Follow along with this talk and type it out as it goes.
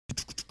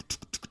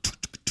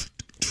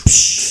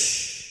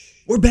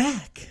We're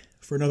back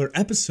for another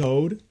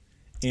episode,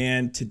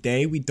 and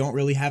today we don't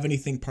really have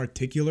anything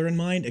particular in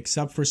mind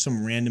except for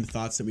some random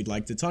thoughts that we'd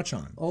like to touch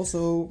on.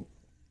 Also,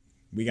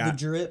 we got the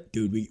drip.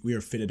 Dude, we are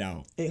fitted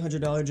out.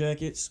 $800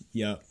 jackets.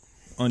 Yep.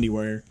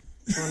 Underwear.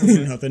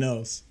 Nothing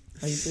else.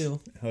 How you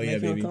feel? Hell yeah,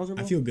 baby.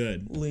 I feel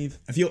good. Leave.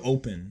 I feel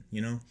open,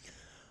 you know?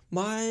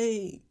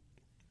 My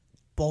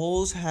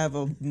balls have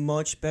a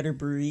much better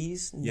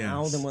breeze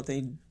now than what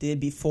they did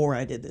before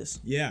I did this.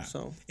 Yeah.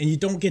 So, and you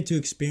don't get to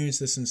experience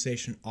this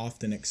sensation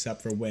often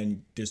except for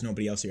when there's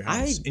nobody else at your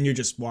house and you're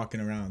just walking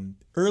around.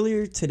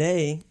 Earlier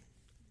today,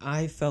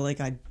 I felt like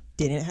I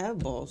didn't have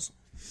balls.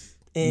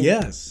 And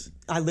yes.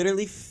 I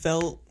literally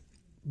felt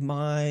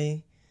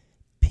my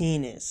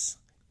penis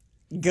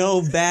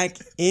go back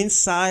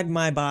inside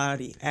my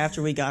body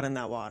after we got in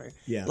that water.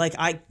 Yeah. Like,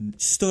 I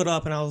stood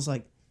up and I was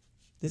like,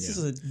 this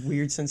is a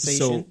weird sensation.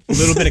 So, a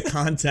little bit of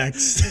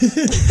context.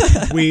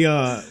 we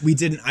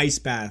did an ice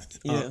bath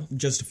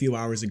just a few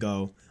hours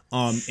ago.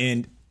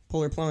 And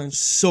polar plunge.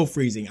 So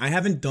freezing. I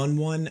haven't done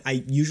one.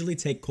 I usually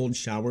take cold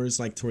showers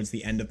like towards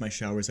the end of my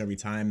showers every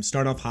time.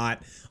 Start off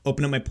hot,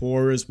 open up my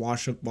pores,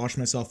 wash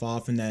myself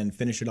off, and then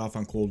finish it off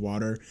on cold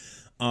water.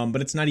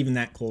 But it's not even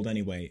that cold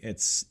anyway.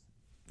 It's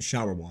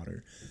shower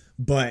water.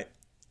 But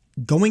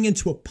going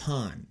into a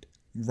pond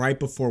right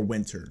before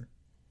winter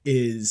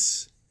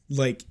is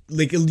like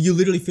you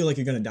literally feel like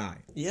you're gonna die.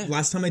 Yeah.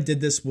 Last time I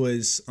did this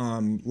was I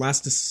don't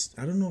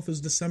know if it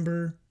was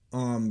December.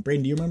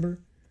 Braden, do you remember?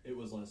 It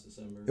was last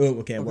December. Oh,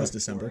 okay, it was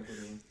December.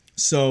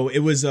 So it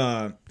was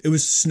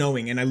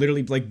snowing, and I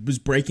literally was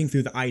breaking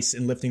through the ice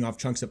and lifting off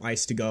chunks of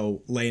ice to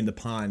go lay in the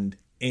pond.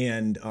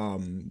 And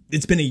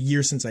it's been a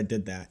year since I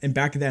did that. And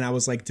back then I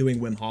was like doing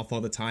Wim Hof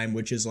all the time,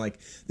 which is like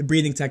the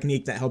breathing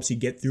technique that helps you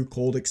get through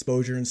cold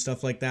exposure and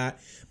stuff like that.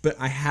 But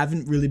I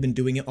haven't really been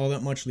doing it all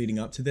that much leading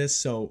up to this.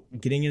 So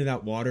getting into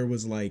that water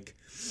was like...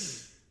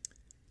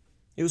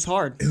 It was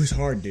hard. It was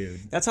hard, dude.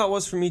 That's how it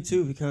was for me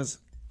too, because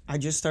I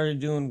just started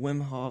doing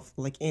Wim Hof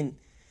like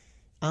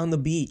on the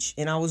beach,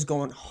 and I was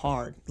going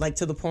hard, like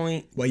to the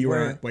point while you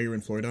were in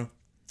Florida.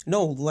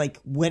 No, like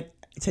went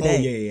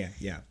today. Oh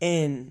yeah.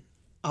 And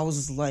I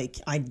was like,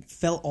 I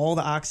felt all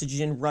the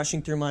oxygen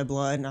rushing through my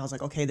blood, and I was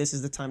like, okay, this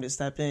is the time to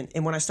step in.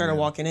 And when I started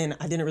walking in,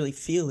 I didn't really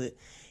feel it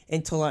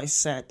until I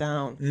sat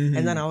down,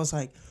 and then I was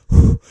like,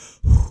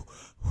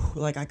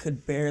 like I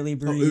could barely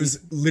breathe. Oh, it was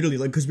literally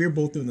like because we were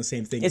both doing the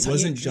same thing. It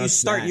wasn't just you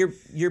start that.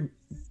 Your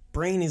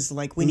brain is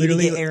like, we need to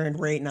get air in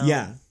right now.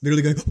 Yeah,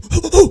 literally going.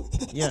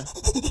 Yeah.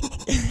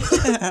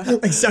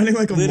 Like sounding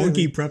like a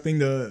monkey prepping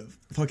to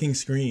fucking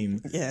scream.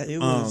 Yeah, it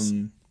was.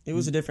 It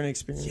was a different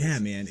experience. Yeah,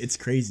 man, it's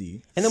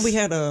crazy. And then we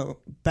had a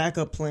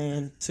backup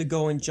plan to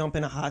go and jump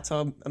in a hot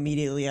tub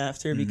immediately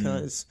after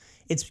because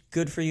it's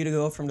good for you to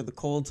go from the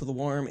cold to the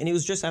warm. And it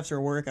was just after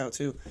a workout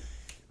too.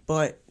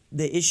 But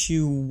the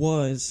issue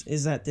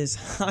is that this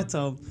hot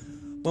tub,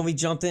 when we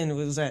jumped in, it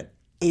was at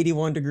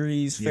 81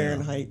 degrees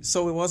Fahrenheit. Yeah.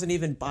 So it wasn't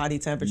even body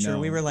temperature. No.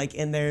 We were like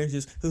in there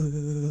just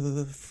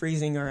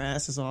freezing our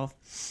asses off.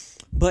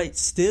 But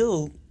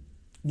still,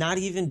 not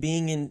even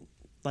being in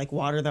like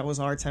water that was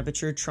our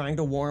temperature, trying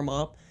to warm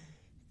up,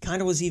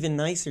 kind of was even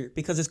nicer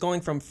because it's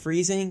going from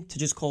freezing to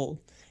just cold.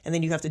 And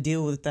then you have to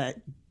deal with that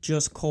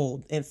just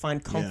cold and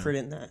find comfort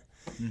in that.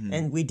 Mm-hmm.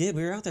 And we did.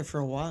 We were out there for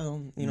a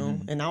while, you know,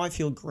 and now I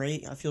feel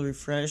great. I feel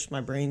refreshed.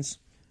 My brain's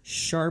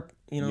sharp,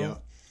 you know. Yeah.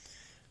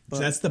 But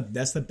so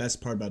that's the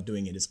best part about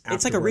doing it is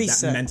it's like a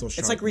reset. That mental sharpness.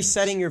 It's like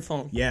resetting your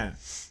phone. Yeah.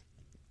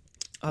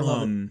 I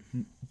love it.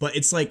 But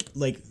it's like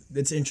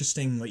it's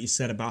interesting what you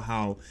said about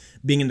how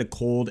being in the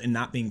cold and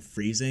not being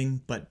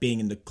freezing, but being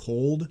in the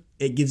cold,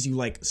 it gives you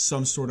like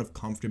some sort of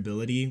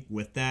comfortability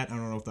with that. I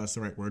don't know if that's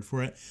the right word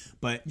for it,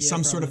 but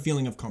sort of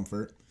feeling of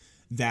comfort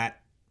that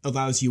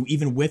allows you,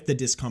 even with the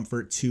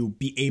discomfort, to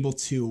be able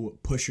to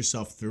push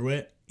yourself through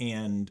it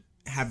and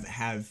have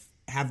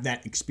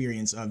that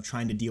experience of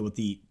trying to deal with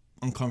the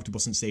uncomfortable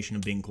sensation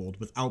of being cold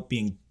without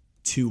being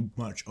too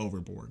much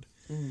overboard.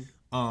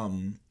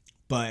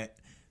 But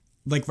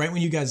like right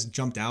when you guys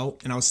jumped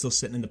out and I was still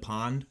sitting in the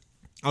pond,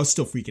 I was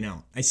still freaking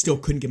out. I still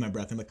couldn't get my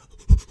breath. I'm like,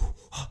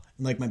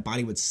 and like my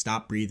body would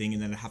stop breathing,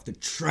 and then I'd have to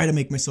try to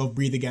make myself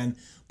breathe again.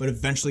 But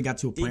eventually got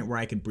to a point where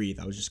I could breathe.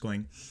 I was just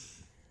going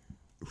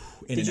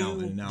in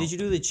and out. Did you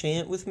do the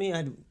chant with me?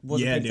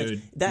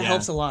 Dude. That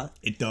helps a lot.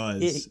 It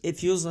does. It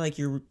feels like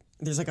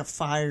there's like a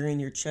fire in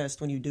your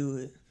chest when you do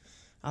it.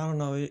 I don't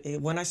know.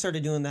 When I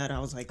started doing that, I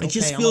was like,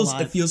 okay, I'm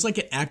alive. It feels like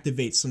it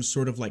activates some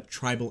sort of like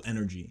tribal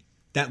energy.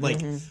 That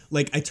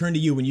like I turned to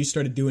you when you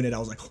started doing it. I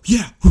was like,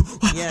 yeah.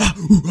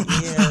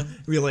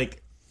 We're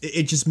like,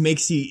 it just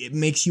makes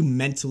you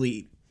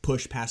mentally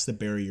push past the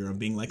barrier of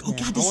being like, oh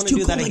god, this is too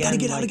cold. I gotta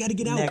get out. I gotta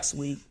get out next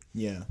week.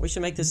 Yeah, we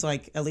should make this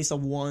like at least a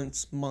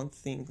once month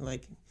thing.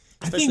 Like,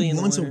 especially I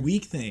think once a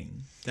week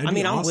thing. I'm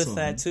with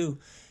that too.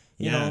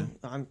 You know,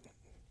 I'm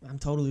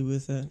totally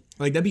with that.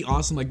 Like that'd be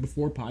awesome. Like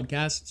before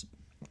podcasts,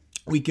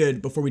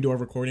 before we do our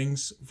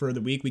recordings for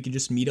the week, we could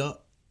just meet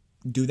up,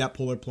 do that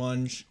polar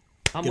plunge.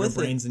 Get our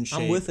brains in shape.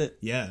 I'm with it.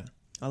 Yeah.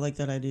 I like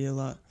that idea a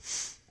lot.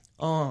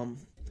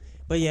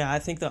 But yeah, I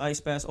think the ice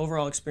bath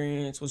overall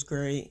experience was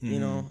great. Mm-hmm. You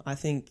know, I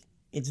think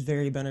it's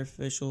very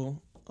beneficial.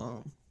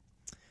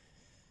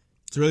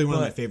 It's really one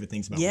of my favorite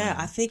things about yeah,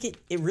 running. I think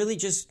it really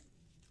just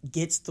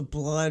gets the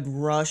blood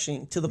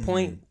rushing to the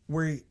point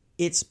where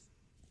it's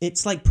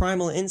like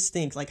primal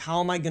instinct. Like, how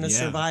am I going to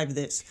survive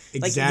this?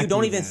 Exactly like, you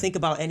don't even think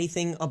about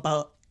anything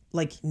about,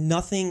 like,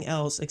 nothing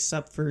else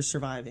except for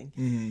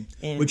surviving.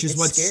 And which is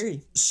what's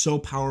scary. so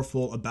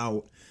powerful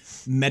about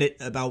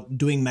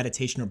doing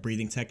meditation or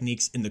breathing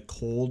techniques in the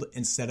cold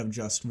instead of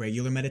just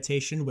regular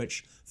meditation,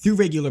 which through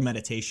regular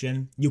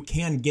meditation, you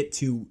can get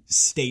to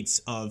states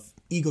of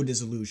ego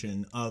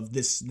dissolution, of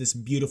this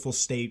beautiful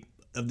state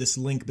of this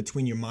link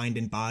between your mind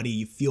and body.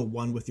 You feel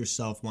one with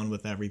yourself, one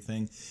with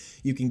everything.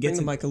 You can get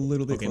Bring the mic a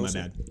little bit closer.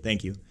 My bad.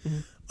 Thank you.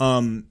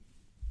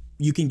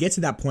 You can get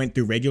to that point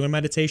through regular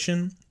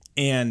meditation,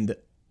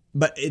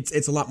 but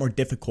it's a lot more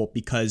difficult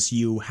because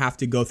you have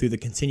to go through the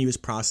continuous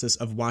process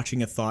of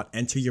watching a thought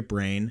enter your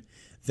brain,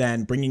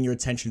 then bringing your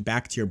attention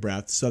back to your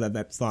breath so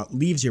that thought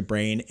leaves your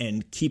brain,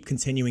 and keep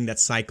continuing that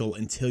cycle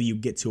until you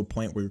get to a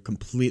point where you're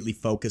completely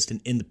focused and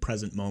in the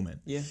present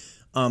moment. Yeah.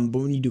 But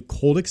when you do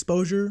cold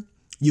exposure,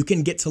 you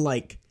can get to,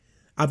 like,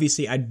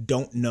 obviously I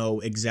don't know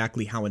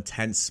exactly how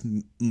intense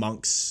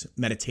monks'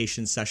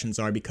 meditation sessions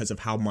are because of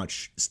how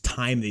much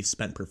time they've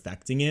spent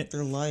perfecting it.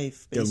 Their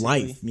life, basically.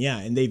 Their life, yeah,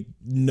 and they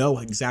know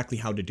exactly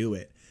how to do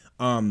it.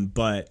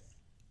 But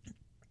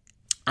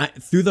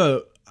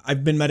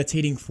I've been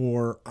meditating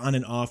for on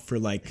and off for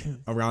like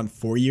around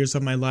 4 years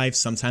of my life.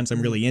 Sometimes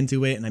I'm really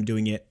into it and I'm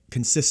doing it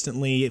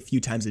consistently, a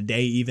few times a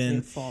day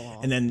even,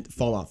 and then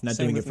fall off, not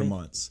doing it for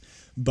months.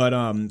 But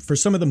for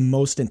some of the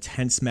most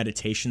intense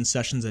meditation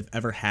sessions I've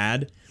ever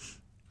had,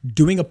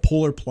 doing a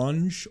polar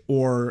plunge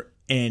or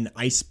an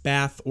ice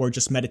bath or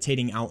just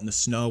meditating out in the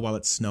snow while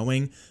it's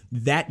snowing,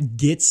 that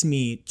gets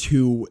me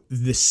to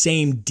the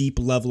same deep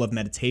level of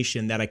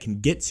meditation that I can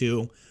get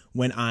to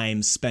when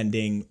I'm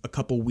spending a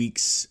couple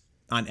weeks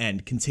on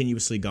end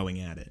continuously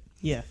going at it.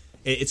 Yeah.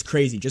 It's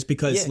crazy just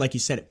because, like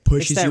you said, it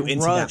pushes you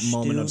into rush, that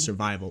moment dude. of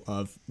survival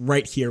of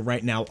right here,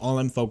 right now. All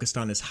I'm focused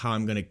on is how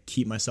I'm going to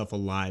keep myself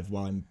alive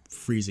while I'm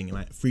freezing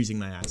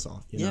my ass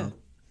off. You know?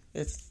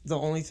 It's the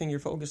only thing you're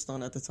focused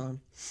on at the time.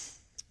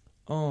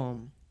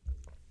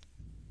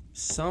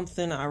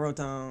 Something I wrote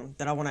down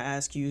that I want to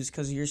ask you is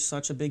because you're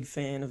such a big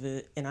fan of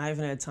it, and I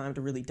haven't had time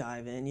to really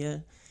dive in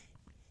yet.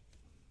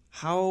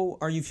 How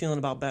are you feeling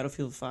about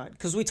Battlefield 5?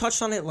 Because we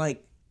touched on it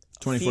like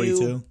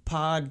 2042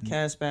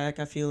 podcast back,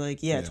 I feel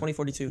like. Yeah,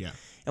 2042. Yeah.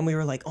 And we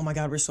were like, oh my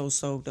God, we're so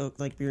stoked.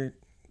 Like, we're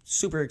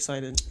super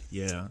excited.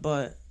 Yeah.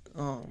 But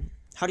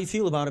how do you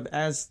feel about it?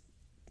 As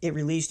it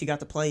released, you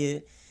got to play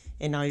it,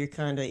 and now you're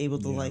kind of able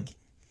to, like,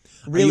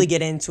 really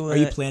get into it. Are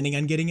you planning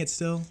on getting it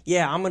still?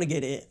 Yeah, I'm going to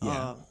get it.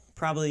 Yeah.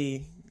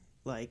 Probably,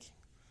 like,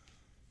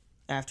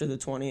 after the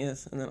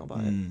 20th, and then I'll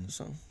buy it.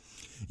 So.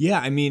 Yeah,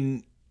 I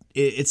mean,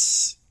 it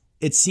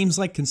seems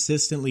like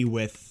consistently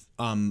with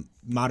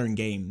modern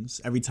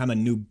games, every time a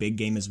new big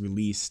game is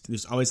released,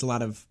 there's always a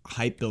lot of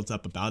hype built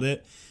up about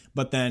it,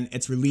 but then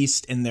it's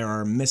released and there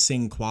are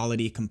missing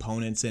quality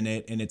components in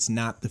it, and it's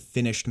not the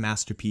finished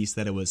masterpiece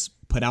that it was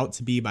put out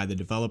to be by the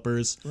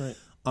developers. Right.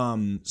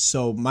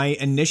 So my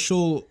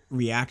initial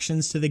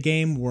reactions to the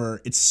game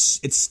were it's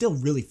still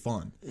really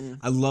fun.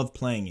 I love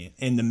playing it,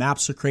 and the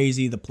maps are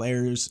crazy. The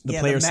player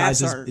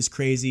size is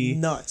crazy,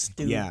 nuts,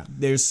 dude. Yeah,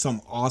 there's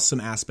some awesome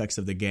aspects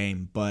of the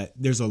game, but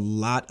there's a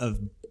lot of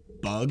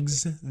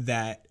bugs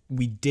that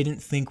we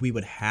didn't think we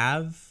would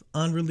have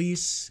on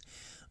release.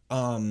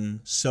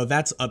 So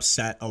that's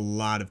upset a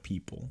lot of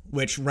people,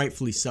 which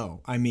rightfully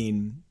so. I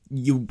mean,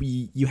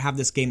 you have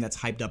this game that's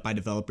hyped up by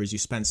developers. You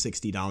spend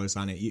 $60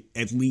 on it.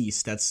 At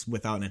least that's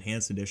without an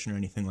enhanced edition or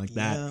anything like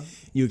that. Yeah.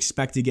 You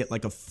expect to get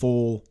like a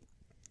full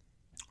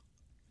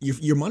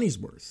your money's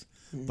worth.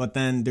 But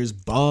then there's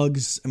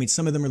bugs. I mean,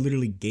 some of them are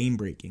literally game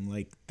breaking.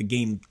 Like the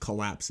game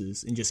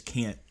collapses and just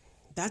can't.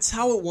 That's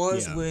how it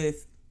was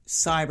with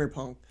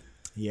Cyberpunk.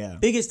 Yeah.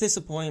 Biggest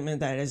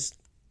disappointment that has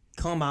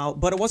come out,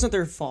 but it wasn't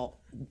their fault.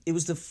 It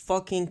was the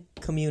fucking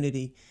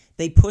community.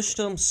 They pushed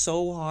them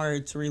so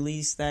hard to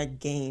release that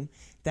game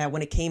that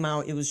when it came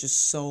out, it was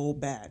just so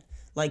bad.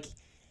 Like,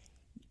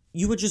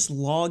 you would just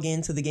log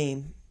into the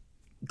game,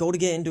 go to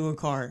get into a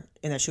car,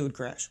 and that shit would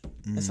crash.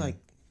 It's like,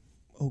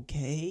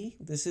 okay,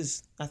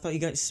 I thought you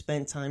guys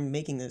spent time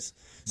making this.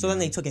 So then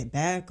they took it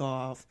back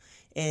off,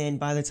 and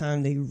by the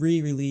time they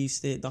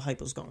re-released it, the hype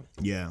was gone.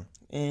 Yeah.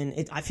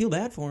 And I feel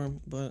bad for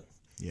them, but...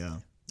 Yeah.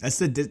 That's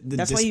the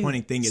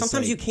disappointing thing.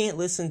 Sometimes you can't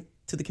listen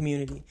to the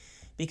community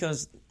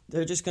because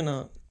they're just going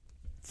to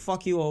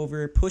fuck you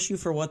over, push you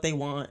for what they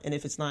want, and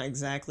if it's not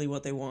exactly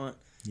what they want,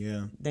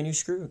 then you're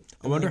screwed.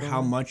 I wonder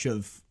how much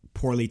of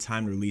poorly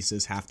timed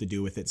releases have to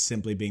do with it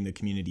simply being the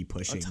community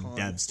pushing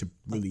devs to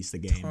release the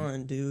game. A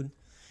ton, dude.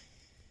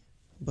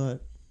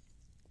 But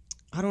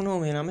I don't know,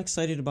 man. I'm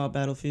excited about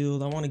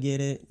Battlefield. I want to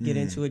get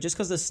into it just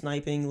because the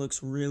sniping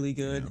looks really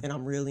good, and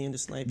I'm really into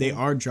sniping. They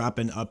are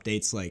dropping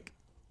updates like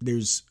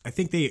I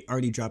think they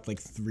already dropped like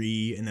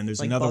 3, and then there's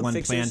Like another bug one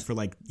fixes? planned for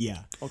like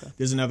Okay.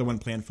 There's another one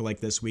planned for like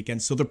this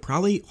weekend. So they're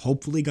probably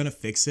hopefully gonna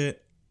fix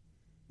it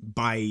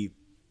by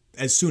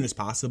as soon as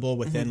possible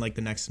within like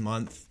the next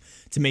month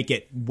to make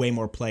it way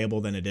more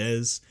playable than it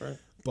is. Right.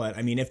 But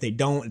I mean, if they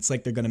don't, it's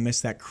like they're gonna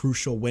miss that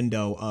crucial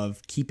window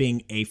of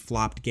keeping a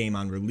flopped game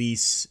on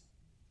release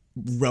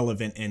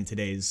relevant in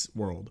today's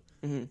world.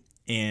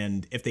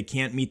 And if they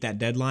can't meet that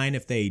deadline,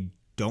 if they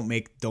don't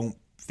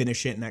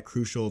finish it in that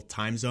crucial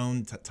time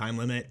zone, time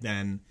limit,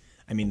 then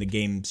I mean the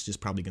game's just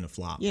probably gonna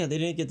flop. Yeah, they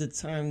didn't get the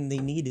time they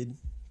needed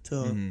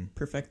to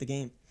perfect the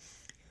game.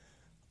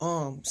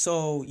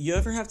 So you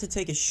ever have to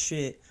take a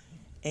shit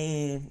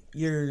and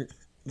you're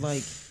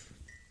like,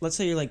 let's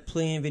say you're like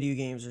playing video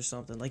games or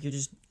something, like you're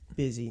just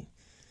busy,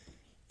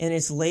 and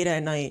it's late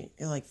at night.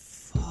 You're like,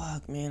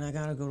 fuck, man, I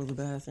gotta go to the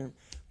bathroom.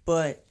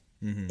 But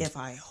if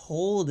I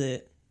hold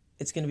it,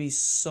 it's gonna be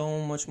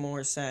so much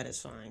more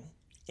satisfying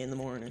in the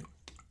morning.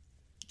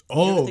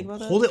 Oh, think about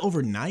that? hold it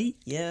overnight?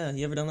 Yeah,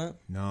 you ever done that?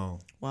 No.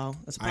 Wow,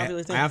 that's a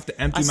popular thing. I have to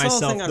empty I saw a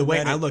myself. thing on The way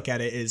Reddit. I look at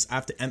it is I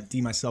have to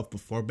empty myself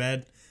before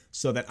bed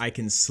so that I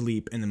can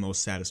sleep in the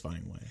most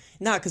satisfying way.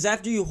 Nah, because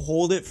after you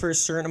hold it for a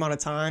certain amount of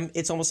time,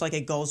 it's almost like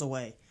it goes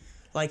away.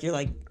 Like you're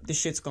like, the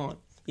shit's gone.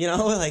 You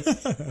know, like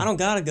I don't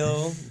gotta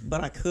go,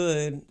 but I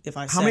could if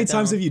I. How many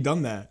times have you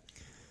done that?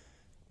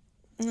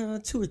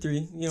 2 or 3.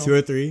 You know, 2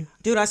 or 3?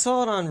 dude, I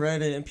saw it on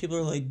Reddit, and people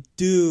are like,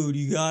 "Dude,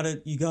 you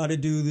gotta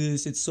do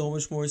this. It's so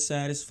much more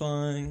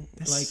satisfying.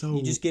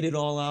 You just get it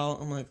all out."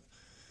 I'm like,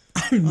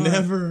 I've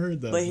never heard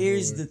that. but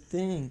here's the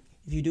thing: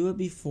 if you do it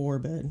before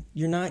bed,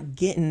 you're not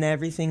getting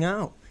everything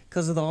out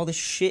because of all the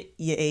shit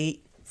you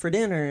ate for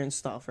dinner and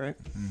stuff, right?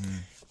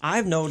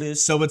 I've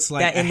noticed. So it's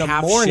like that in the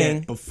half morning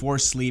shit before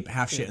sleep,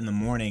 half shit in the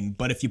morning.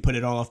 But if you put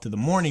it all off to the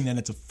morning, then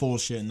it's a full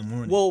shit in the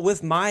morning. Well,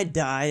 with my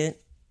diet,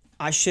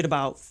 I shit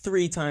about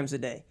 3 times a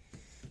day.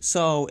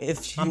 So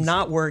if I'm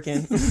not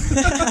working,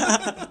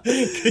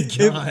 Good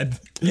God.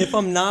 if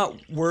I'm not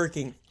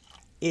working,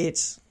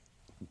 it's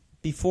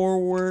before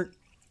work.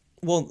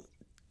 Well,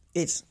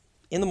 it's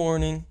in the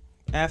morning,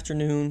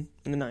 afternoon,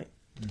 and the night.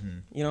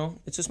 You know,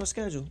 it's just my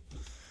schedule.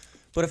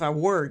 But if I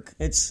work,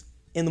 it's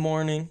in the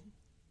morning,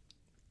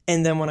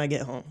 and then when I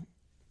get home,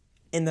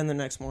 and then the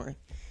next morning.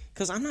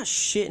 Because I'm not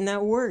shitting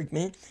at work,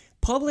 man.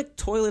 Public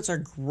toilets are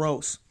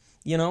gross,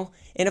 you know?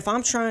 And if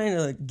I'm trying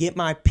to get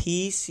my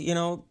piece, you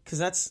know,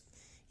 because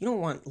you don't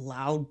want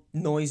loud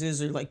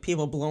noises or like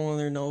people blowing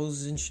their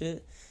noses and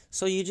shit.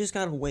 So you just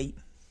gotta wait.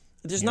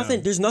 There's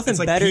nothing It's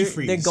like better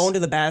pee-freeze. than going to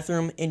the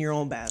bathroom in your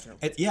own bathroom.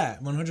 Yeah,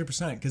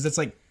 100%. Because it's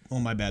like, oh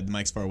my bad, the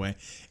mic's far away.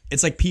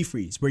 It's like pee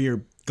freeze, where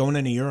you're going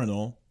in a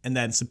urinal and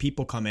then some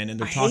people come in and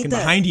they're talking that.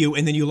 behind you,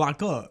 and then you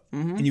lock up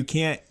and you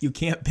can't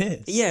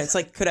piss. Yeah, it's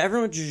like, could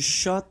everyone just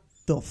shut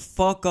the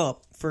fuck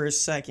up for a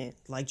second?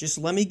 Like, just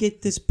let me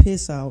get this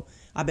piss out.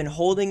 I've been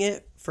holding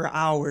it for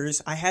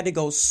hours. I had to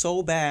go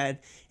so bad,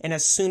 and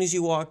as soon as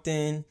you walked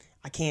in,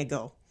 I can't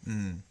go.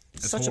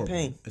 It's Such horrible. a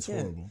pain. It's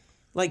Yeah. horrible.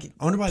 Like,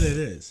 I wonder why that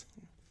is.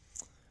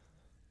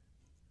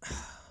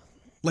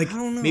 Like, I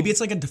don't know. maybe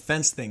it's like a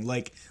defense thing.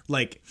 Like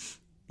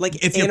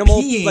if you're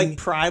animal, peeing, like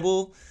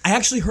primal I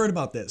actually heard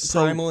about this.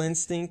 So primal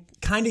instinct.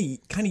 kind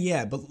of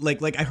yeah, but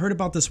like I heard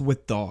about this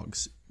with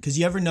dogs, because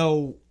you ever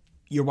know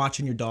you're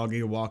watching your dog or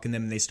you're walking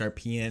them and they start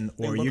peeing,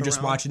 or look you're just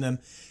around. watching them,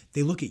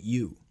 they look at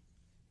you,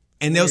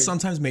 and they'll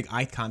sometimes make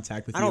eye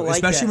contact with I you, don't like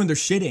especially that. when they're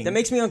shitting. That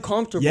makes me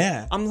uncomfortable.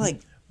 Yeah. I'm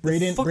like,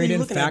 the fuck are you Brayden,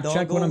 looking at, fact dog?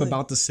 check Go what I'm away.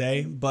 about to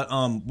say, but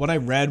what I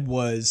read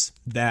was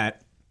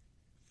that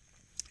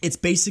it's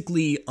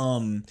basically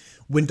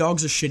when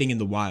dogs are shitting in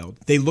the wild,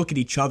 they look at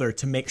each other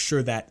to make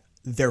sure that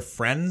their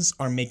friends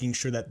are making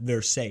sure that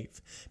they're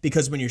safe.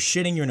 Because when you're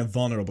shitting, you're in a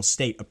vulnerable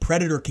state. A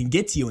predator can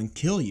get to you and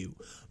kill you.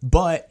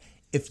 But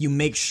if you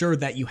make sure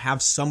that you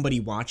have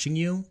somebody watching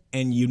you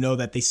and you know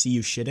that they see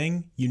you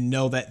shitting, you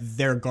know that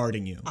they're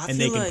guarding you and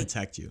they feel can like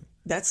protect you.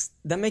 That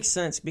makes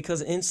sense,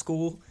 because in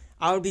school,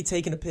 I would be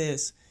taking a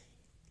piss,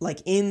 like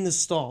in the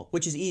stall,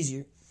 which is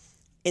easier.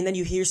 And then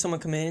you hear someone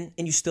come in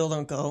and you still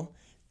don't go.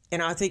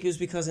 And I think it was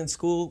because in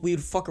school, we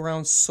would fuck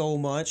around so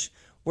much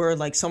where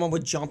like someone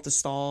would jump the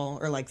stall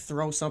or like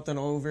throw something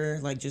over,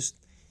 like just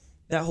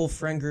that whole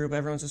friend group,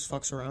 everyone just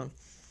fucks around.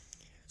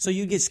 So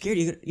you'd get scared.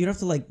 You'd have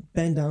to like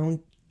bend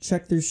down,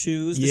 check their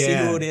shoes to see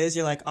who it is.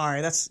 You're like, all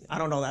right, I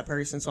don't know that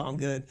person, so I'm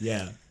good.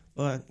 Yeah.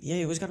 But yeah,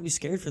 you always got to be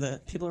scared for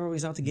that. People are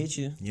always out to get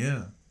you.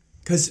 Yeah.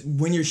 Because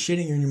when you're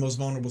shitting, you're in your most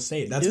vulnerable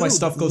state. That's why Dude,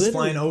 stuff goes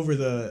literally. flying over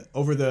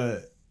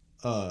the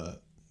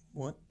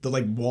What? the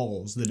like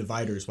walls, the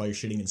dividers while you're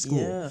shitting in school.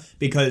 Yeah.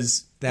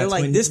 Because They're that's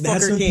like, when this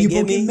that's fucker when can't people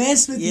get me. can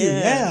mess with you.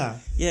 Yeah.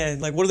 Yeah,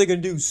 like what are they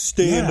gonna do?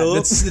 Stand Yeah, up?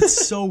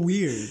 that's so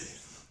weird.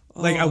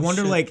 Like I Oh,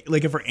 wonder, shit.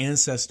 like if our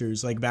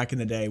ancestors, like back in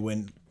the day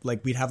when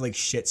like we'd have like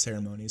shit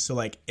ceremonies. So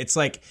like it's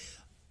like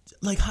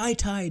high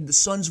tide, the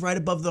sun's right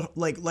above the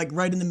like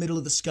right in the middle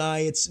of the sky.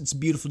 It's a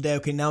beautiful day.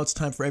 Okay, now it's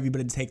time for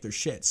everybody to take their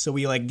shit. So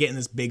we like get in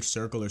this big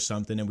circle or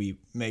something, and we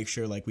make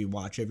sure like we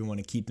watch everyone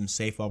and keep them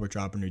safe while we're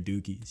dropping their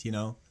dookies. You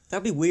know.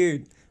 That'd be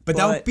weird. But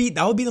that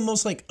would be the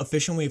most like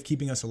efficient way of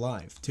keeping us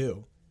alive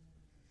too.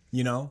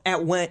 You know,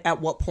 At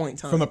what point in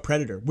time? from a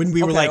predator when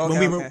we were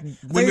when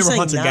we were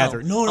hunter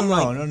gatherer.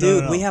 No,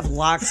 dude, we have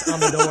locks on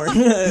the door.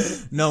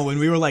 No, when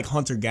we were like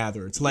hunter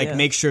gatherer, it's like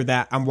make sure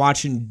that I'm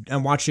watching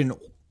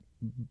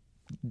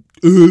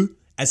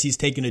as he's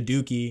taking a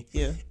dookie,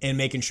 and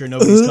making sure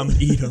nobody's coming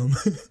to eat him.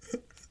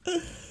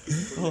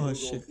 Oh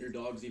shit! Your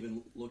dogs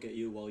even look at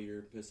you while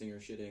you're pissing or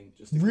shitting,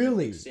 just to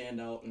really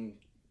stand out and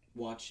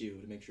watch you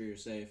to make sure you're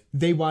safe.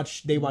 They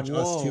watch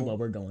us too while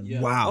we're going.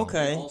 Yeah. Wow.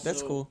 Okay, also,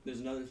 that's cool.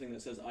 There's another thing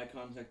that says eye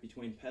contact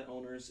between pets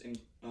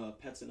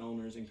and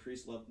owners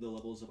increase the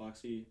levels of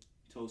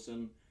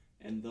oxytocin,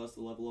 and thus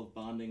the level of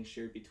bonding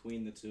shared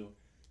between the two.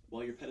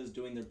 While your pet is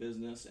doing their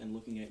business and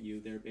looking at you,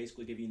 they're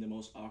basically giving you the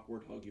most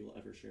awkward hug you'll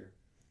ever share.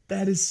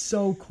 That is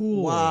so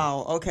cool.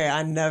 Wow. Okay,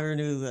 I never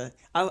knew that.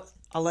 I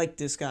like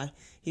this guy.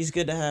 He's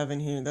good to have in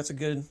here. That's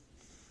awesome.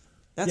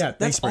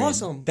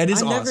 That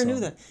is awesome. I never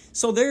knew that.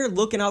 So they're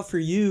looking out for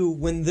you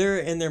when they're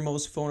in their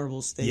most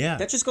vulnerable state. Yeah.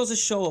 That just goes to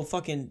show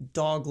fucking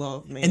dog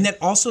love, man. And that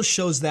also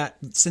shows that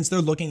since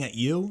they're looking at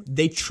you,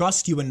 they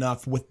trust you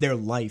enough with their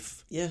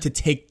life to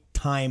take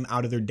time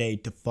out of their day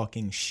to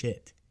fucking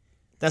shit.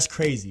 That's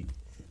crazy.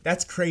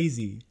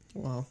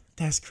 Wow.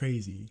 That's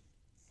crazy.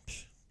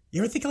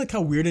 You ever think like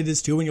how weird it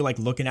is too when you're like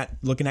looking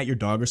at your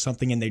dog or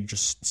something and they're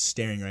just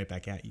staring right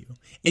back at you,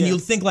 and you'll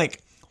think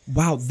like,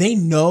 wow, they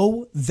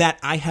know that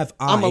I have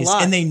eyes, I'm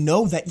alive. and they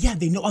know that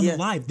they know I'm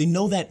alive. They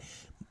know that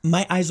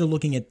my eyes are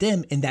looking at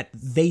them, and that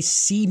they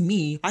see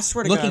me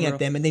looking at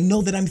them, and they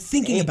know that I'm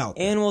thinking about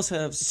them. Animals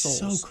have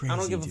souls. So crazy, I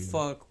don't give a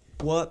fuck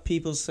what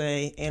people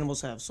say.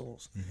 Animals have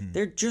souls. Mm-hmm.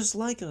 They're just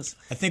like us.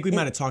 I think we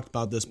might have talked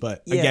about this,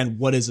 but again,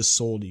 what is a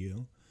soul to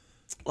you?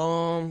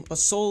 A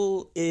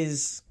soul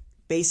is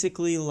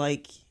basically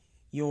like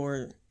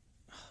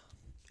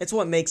it's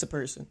what makes a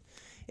person.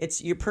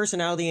 It's your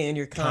personality and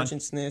your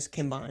consciousness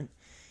combined.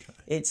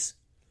 Okay.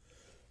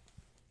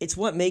 It's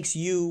what makes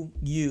you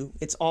you.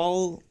 It's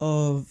all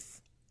of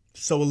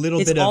a little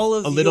bit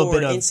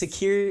of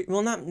insecure.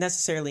 Well, not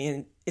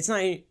necessarily. It's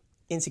not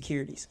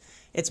insecurities.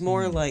 It's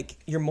more like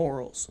your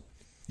morals.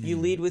 You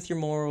lead with your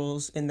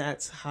morals, and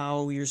that's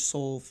how your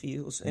soul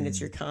feels, and it's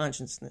your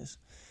consciousness.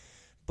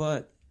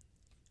 But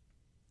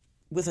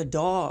with a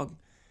dog,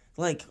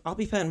 like, I'll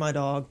be petting my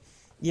dog,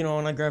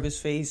 and I grab his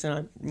face and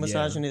I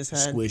massaging his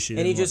head, squish it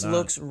and he just whatnot.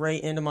 looks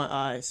right into my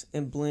eyes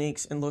and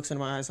blinks and looks into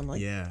my eyes. I'm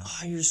like,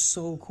 oh, you're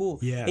so cool.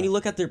 Yeah. And you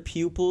look at their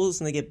pupils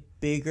and they get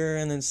bigger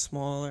and then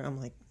smaller. I'm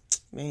like,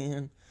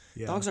 man,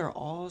 dogs are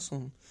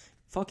awesome.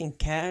 Fucking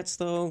cats,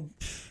 though,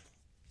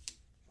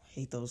 I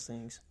hate those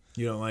things.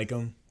 You don't like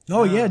them?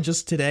 Oh, yeah,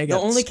 just today I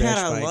got the only cat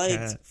scratched I by a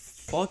liked cat.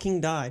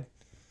 fucking died.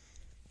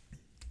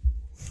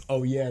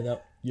 Oh, yeah,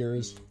 that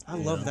yours. I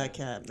love that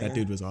cat, man. That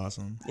dude was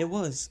awesome. It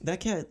was. That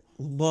cat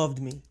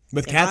loved me.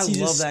 With cats,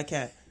 I love that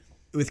cat.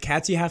 With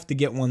cats, you have to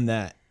get one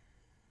that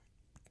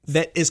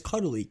is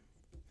cuddly.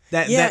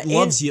 That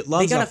loves you,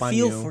 loves up on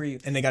you. They gotta feel for you.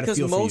 And they gotta feel for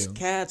you. Because most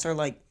cats are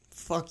like,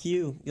 fuck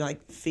you.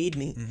 Like, feed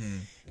me. Mm-hmm.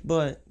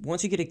 But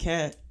once you get a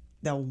cat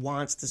that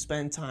wants to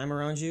spend time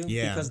around you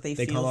because they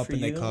feel come up for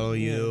and you. they cuddle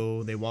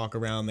you, they walk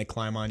around, they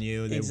climb on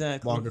you, they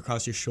walk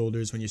across your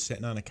shoulders when you're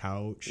sitting on a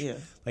couch. Yeah.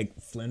 Like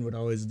Flynn would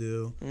always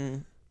do.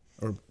 Mm.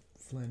 Or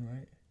Flynn,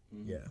 right?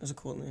 Mm. Yeah. That's a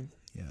cool name.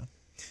 Yeah.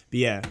 But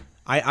yeah,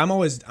 I'm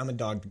a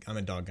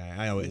dog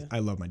guy. I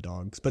love my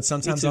dogs. But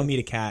sometimes I'll meet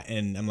a cat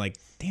and I'm like,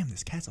 damn,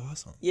 this cat's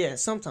awesome. Yeah,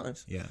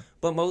 sometimes. Yeah.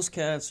 But most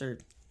cats are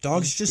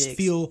dogs just dicks.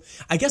 feel,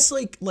 I guess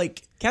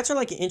like cats are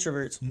like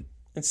introverts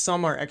and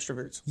some are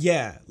extroverts.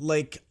 Yeah,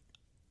 like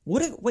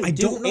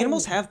do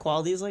animals have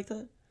qualities like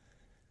that?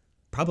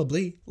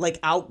 Probably. Like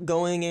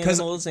outgoing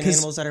animals and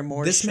animals that are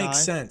more this shy?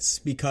 Makes sense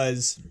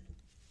because...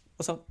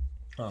 What's up?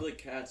 I feel like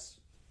cats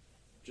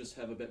just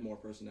have a bit more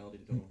personality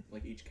to them.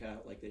 Like each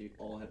cat, like they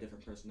all have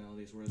different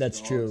personalities. Whereas that's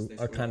dogs, true.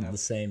 Are kind of the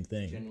same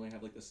thing. Generally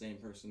have like the same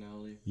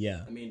personality.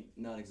 Yeah. I mean,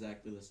 not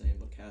exactly the same,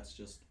 but cats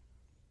just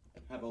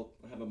have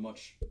a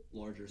much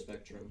larger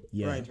spectrum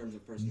in terms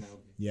of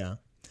personality. Yeah.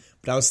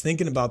 But I was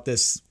thinking about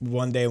this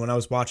one day when I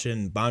was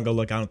watching Bongo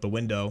look out at the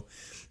window.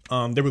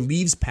 There were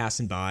leaves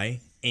passing by,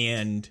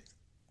 and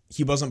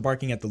he wasn't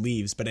barking at the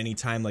leaves, but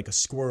anytime like a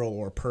squirrel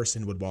or a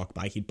person would walk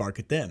by, he'd bark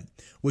at them,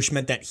 which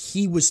meant that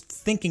he was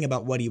thinking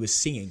about what he was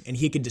seeing, and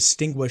he could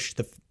distinguish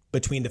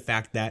between the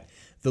fact that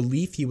the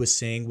leaf he was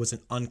seeing was an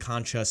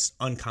unconscious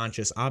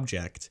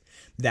object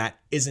that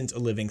isn't a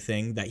living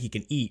thing that he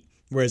can eat,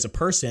 whereas a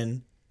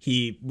person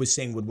he was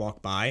saying would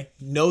walk by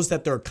knows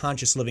that they're a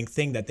conscious living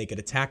thing that they could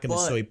attack him, and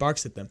so he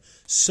barks at them.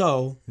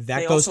 So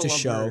that goes to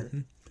show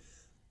murder.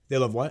 They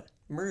love what?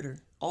 Murder.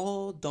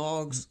 All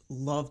dogs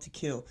love to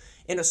kill.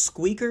 And a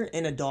squeaker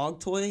in a dog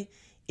toy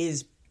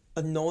is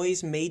a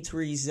noise made to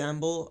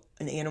resemble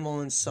an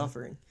animal in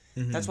suffering.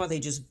 Mm-hmm. That's why they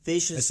just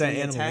viciously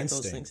attack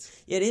those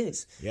things. It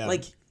is. Yeah.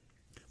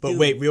 But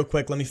wait, real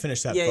quick, let me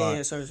finish that thought.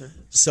 Yeah, sorry.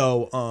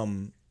 So,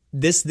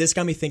 this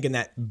got me thinking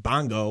that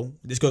Bongo,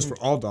 this goes for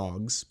all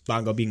dogs,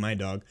 Bongo being my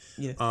dog.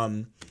 Yeah.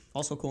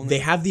 Also cool name. They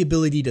have the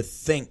ability to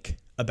think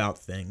about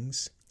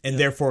things, And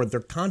therefore,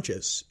 they're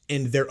conscious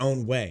in their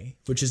own way,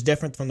 which is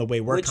different from the way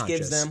we're conscious. Which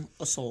gives them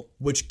a soul.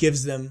 Which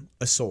gives them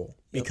a soul.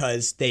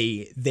 Because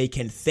they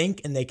can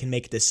think and they can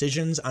make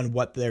decisions on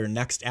what their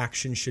next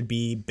action should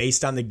be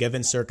based on the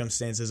given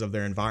circumstances of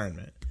their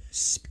environment.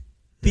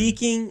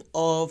 Speaking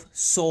of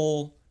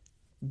soul,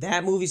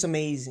 that movie's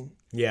amazing.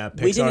 Yeah,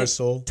 Pixar's we didn't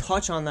Soul.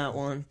 Touch on that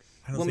one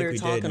when we were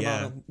talking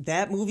about it.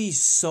 That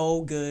movie's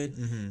so good.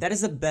 Mm-hmm. That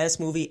is the best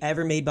movie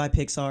ever made by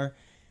Pixar.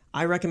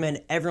 I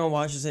recommend everyone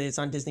watches it. It's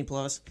on Disney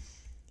Plus.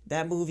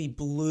 That movie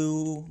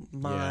blew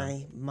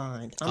my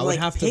mind. I would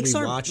have to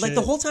rewatch it. Like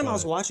the whole time I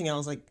was watching it, I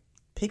was like,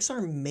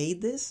 Pixar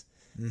made this?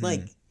 Mm-hmm.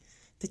 Like,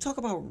 they talk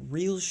about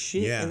real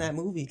shit in that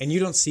movie. And you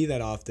don't see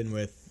that often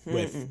with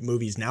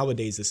movies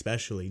nowadays,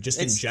 especially, just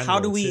in general. How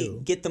do we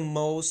get the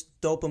most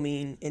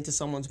dopamine into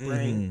someone's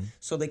brain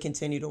so they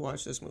continue to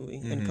watch this movie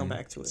and come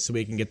back to it? So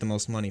we can get the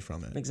most money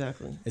from it.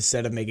 Exactly.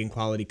 Instead of making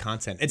quality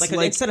content. It's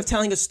like instead of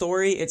telling a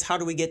story, it's how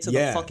do we get to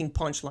the fucking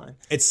punchline?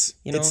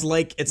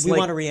 We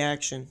want a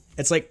reaction.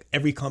 It's like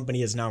every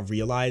company has now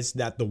realized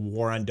that the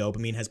war on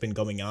dopamine has been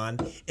going on,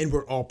 and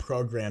we're all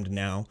programmed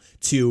now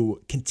to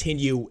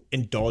continue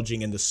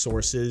indulging in the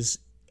sources,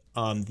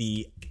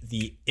 the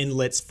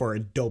inlets for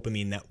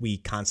dopamine that we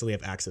constantly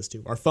have access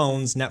to. Our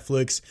phones,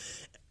 Netflix,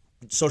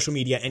 social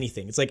media,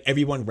 anything. It's like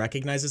everyone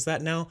recognizes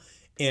that now,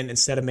 and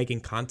instead of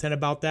making content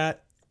about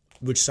that,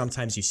 which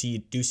sometimes you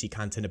do see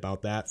content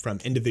about that from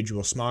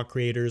individual small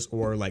creators,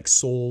 or like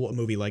Soul, a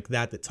movie like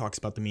that talks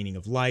about the meaning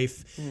of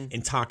life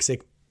and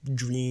toxic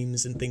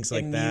dreams and things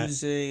like that.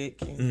 Music,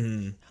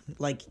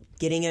 like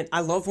getting it.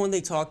 I love when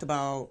they talked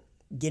about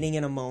getting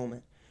in a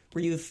moment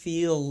where you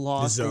feel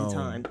lost in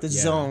time, the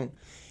zone.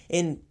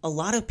 And a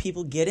lot of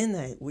people get in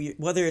that,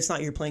 whether it's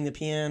not you're playing the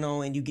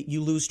piano and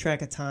you lose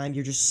track of time,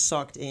 you're just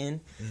sucked in,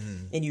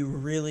 and you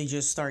really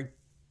just start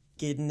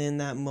getting in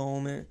that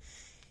moment.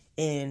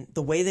 And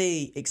the way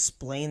they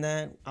explain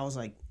that, I was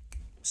like,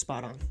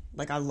 spot on.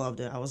 Like, I loved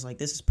it. I was like,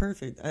 this is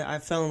perfect. I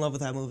fell in love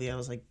with that movie. I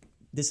was like,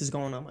 this is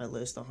going on my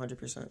list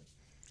 100%.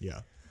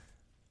 Yeah.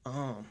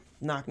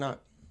 Knock, knock.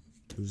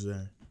 Who's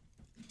there?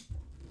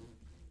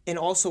 And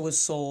also with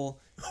Soul.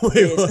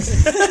 Wait, what?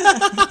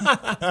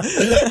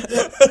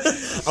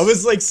 I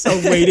was like so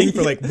waiting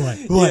for like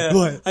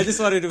what? I just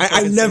wanted to.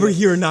 I never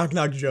hear a knock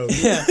knock joke.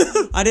 Yeah,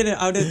 I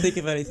didn't think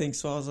of anything,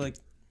 so I was like,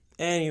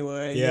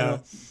 anyway. Yeah.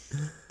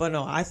 But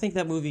no, I think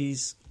that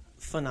movie's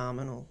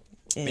phenomenal.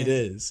 And it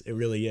is. It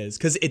really is,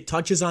 because it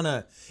touches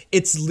on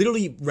it's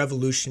literally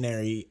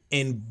revolutionary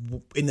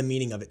in the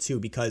meaning of it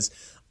too, because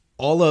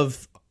all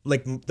of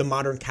like the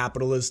modern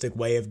capitalistic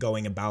way of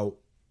going about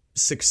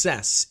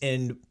success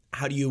and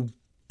how do you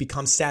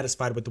become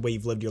satisfied with the way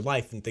you've lived your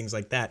life and things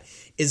like that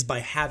is by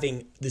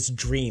having this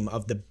dream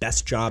of the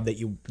best job that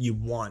you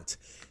want,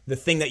 the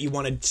thing that you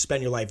want to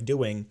spend your life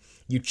doing.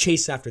 You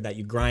chase after that,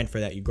 you grind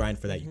for that, you grind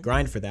for that, you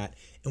grind for that,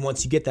 and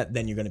once you get that,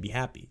 then you're going to be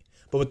happy.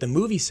 But what the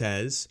movie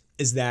says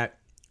is that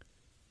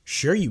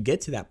sure, you get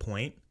to that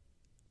point,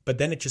 but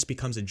then it just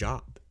becomes a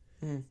job.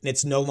 And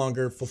it's no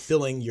longer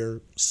fulfilling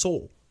your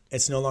soul.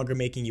 It's no longer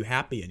making you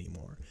happy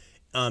anymore,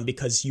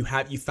 because you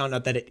found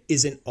out that it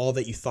isn't all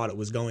that you thought it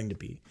was going to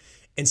be.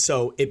 And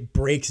so it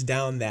breaks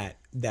down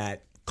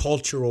that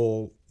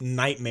cultural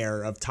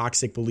nightmare of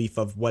toxic belief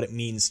of what it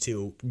means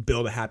to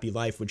build a happy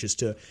life, which is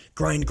to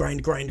grind.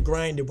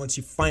 And once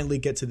you finally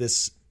get to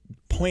this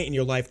point in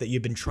your life that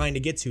you've been trying to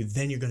get to,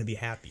 then you're going to be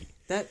happy.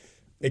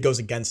 It goes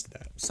against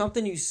that.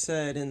 Something you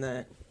said in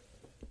that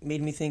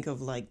made me think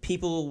of like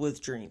people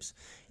with dreams,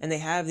 and they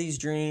have these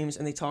dreams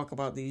and they talk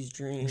about these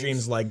dreams.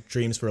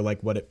 Dreams for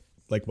like what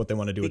they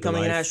want to do with their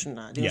life. Becoming an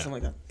astronaut, something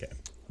like that. Okay.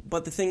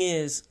 But the thing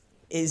is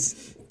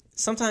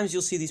sometimes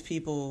you'll see these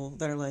people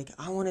that are like,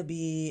 I want to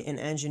be an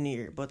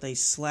engineer, but they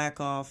slack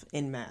off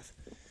in math.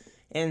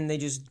 And they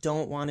just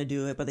don't want to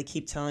do it, but they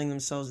keep telling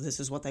themselves this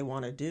is what they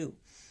want to do.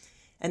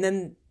 And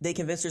then they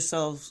convince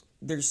themselves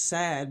they're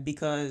sad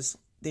because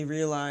they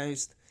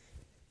realized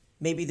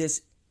maybe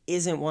this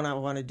isn't what I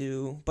want to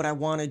do, but I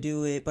want to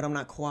do it, but I'm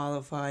not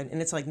qualified.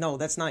 And it's like, no,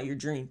 that's not your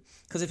dream.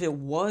 Because if it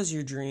was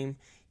your dream,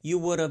 you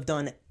would have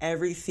done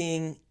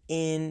everything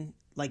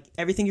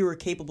you were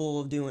capable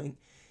of doing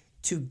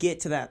to get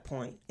to that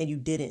point, and you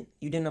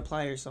didn't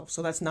apply yourself.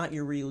 So that's not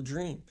your real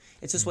dream.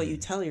 It's just what you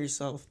tell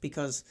yourself,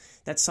 because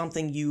that's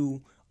something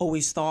you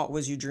always thought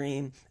was your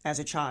dream as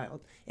a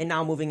child. And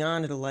now moving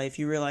on into life,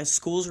 you realize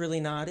school's really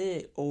not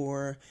it,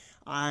 or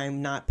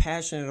I'm not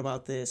passionate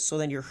about this. So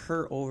then you're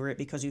hurt over it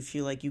because you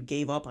feel like you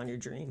gave up on your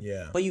dream.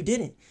 Yeah. But you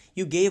didn't.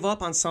 You gave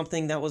up on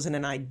something that wasn't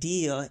an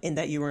idea and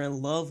that you were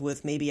in love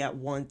with maybe at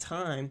one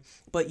time,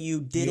 but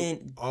you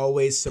didn't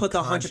always put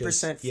the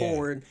 100%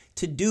 forward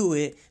to do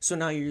it. So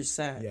now you're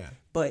sad. Yeah.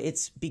 But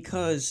it's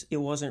because it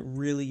wasn't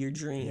really your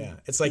dream. Yeah.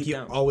 It's like you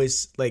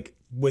always, like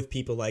with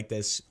people like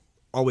this,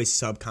 always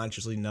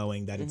subconsciously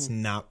knowing that it's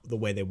not the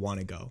way they want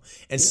to go.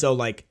 And so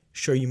like,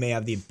 sure, you may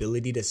have the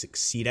ability to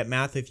succeed at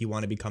math if you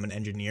want to become an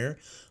engineer,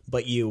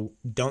 but you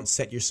don't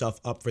set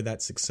yourself up for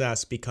that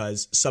success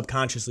because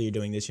subconsciously you're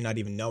doing this. You're not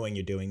even knowing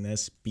you're doing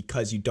this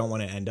because you don't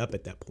want to end up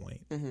at that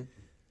point.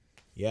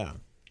 Yeah.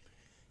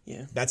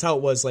 Yeah. That's how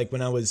it was like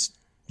when I was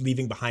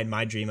leaving behind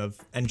my dream of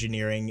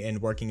engineering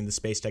and working in the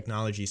space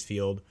technologies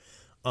field.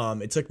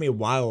 It took me a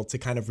while to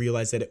kind of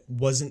realize that it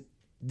wasn't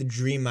the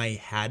dream I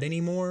had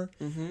anymore.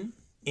 Mm-hmm.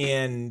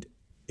 And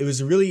it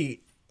was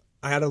really,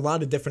 I had a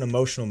lot of different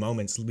emotional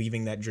moments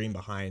leaving that dream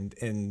behind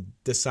and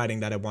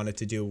deciding that I wanted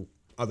to do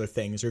other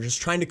things, or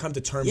just trying to come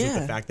to terms with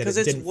the fact that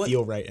it didn't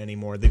feel right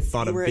anymore. The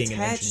thought of being an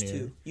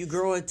engineer. You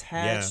grow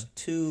attached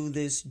to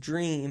this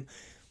dream,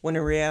 when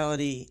in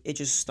reality it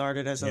just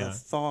started as a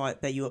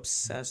thought that you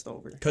obsessed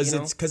over.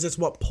 Because it's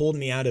what pulled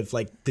me out of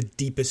like the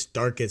deepest,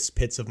 darkest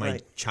pits of my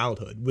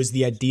childhood, was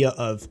the idea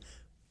of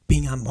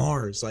being on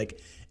Mars. Like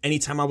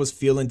anytime I was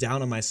feeling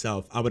down on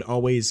myself, I would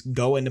always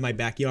go into my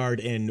backyard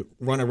and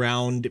run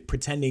around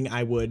pretending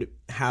I would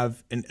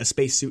have a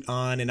spacesuit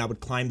on, and I would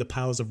climb the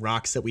piles of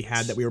rocks that we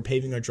had that we were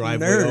paving our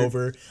driveway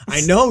over.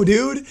 I know,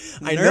 dude.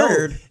 I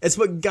know. It's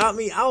what got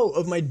me out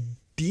of my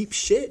deep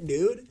shit,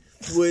 dude.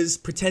 Was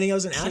pretending I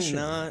was an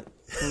astronaut.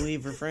 Cannot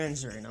believe we're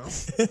friends right now.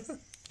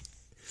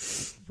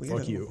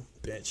 Fuck you,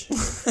 bitch.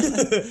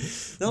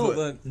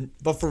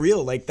 But for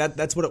real, like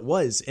that's what it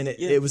was. And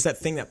it was that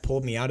thing that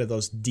pulled me out of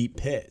those deep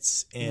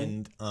pits.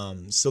 And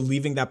so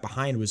leaving that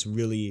behind was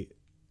really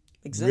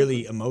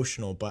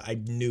emotional, but I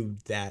knew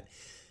that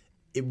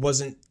it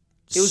was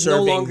serving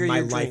no longer my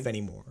your life dream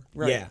anymore.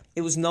 Right. Yeah.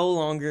 It was no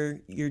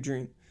longer your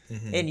dream.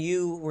 Mm-hmm. And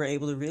you were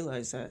able to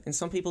realize that. And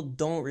some people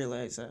don't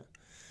realize that.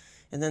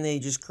 And then they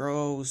just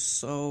grow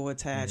so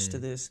attached to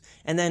this.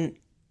 And then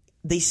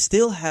they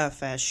still have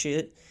fast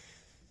shit.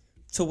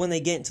 So when they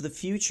get into the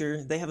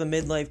future, they have a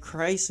midlife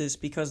crisis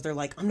because they're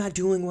like, I'm not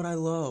doing what I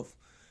love.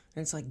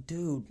 And it's like,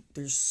 dude,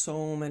 there's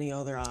so many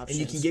other options. And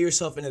you can get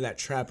yourself into that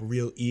trap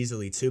real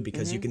easily, too,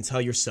 because you can tell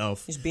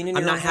yourself,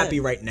 I'm not happy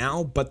right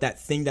now, but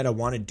that thing that I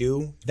want to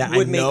do that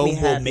I know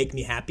will make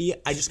me happy,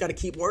 I just got to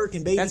keep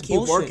working, baby. That's keep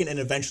bullshit. Working, and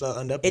eventually I'll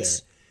end up there.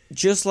 It's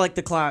just like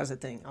the closet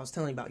thing I was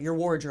telling you about, your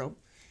wardrobe.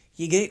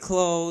 You get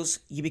clothes,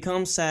 you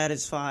become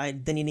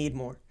satisfied, then you need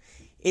more.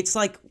 It's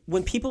like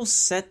when people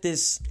set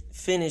this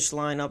finish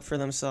line up for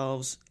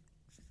themselves,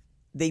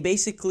 they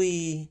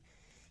basically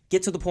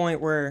get to the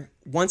point where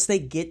once they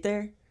get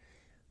there,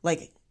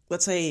 like,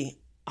 let's say,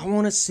 I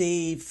want to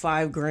save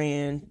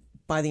 $5,000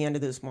 by the end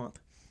of this month.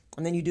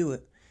 And then you do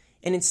it.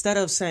 And instead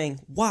of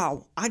saying,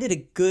 wow, I did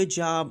a good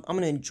job, I'm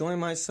going to enjoy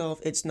myself,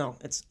 it's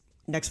next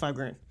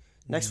 $5,000.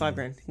 Next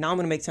 $5,000. Now I'm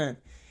going to make 10.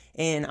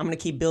 And I'm going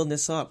to keep building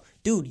this up.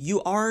 Dude,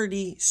 you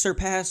already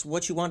surpassed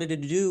what you wanted to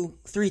do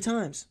 3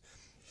 times.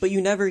 But you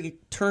never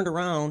turned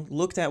around,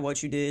 looked at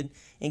what you did,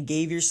 and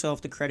gave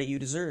yourself the credit you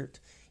deserved.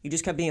 You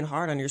just kept being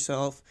hard on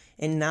yourself,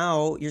 and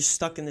now you're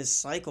stuck in this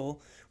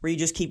cycle where you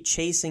just keep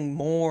chasing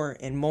more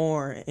and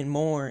more and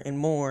more and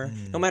more.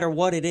 No matter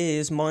what it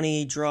is,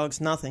 money, drugs,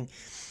 nothing.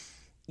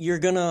 You're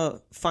going to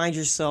find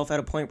yourself at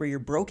a point where you're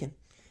broken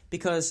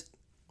because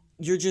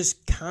you're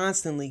just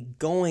constantly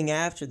going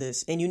after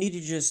this, and you need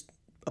to just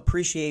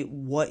appreciate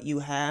what you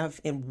have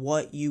and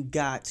what you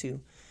got to,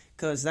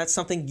 because that's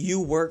something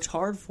you worked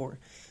hard for.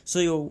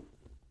 So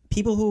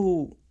people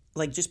who,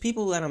 like, just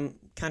people that I'm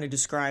kind of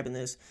describing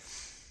this,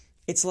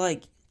 it's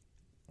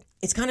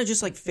kind of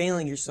just like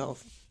failing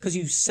yourself, because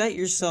you set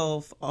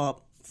yourself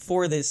up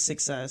for this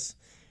success,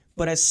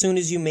 but as soon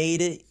as you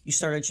made it, you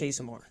started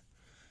chasing more.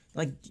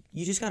 Like,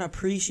 you just got to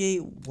appreciate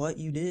what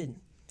you did.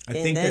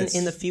 And then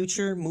in the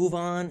future, move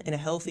on in a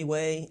healthy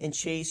way and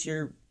chase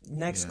your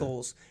next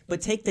goals.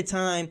 But take the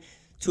time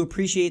to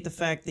appreciate the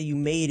fact that you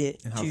made it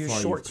to your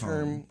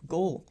short-term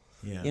goal.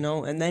 Yeah. You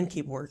know, and then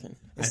keep working.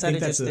 Instead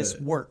of just this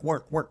work.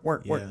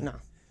 No.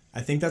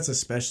 I think that's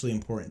especially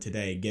important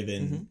today,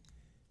 given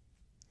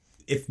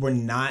if we're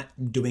not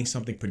doing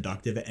something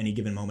productive at any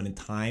given moment in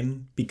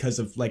time, because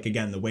of, like,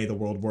 again, the way the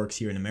world works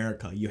here in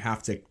America, you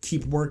have to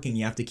keep working.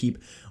 You have to keep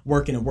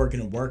working and working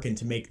and working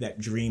to make that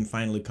dream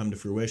finally come to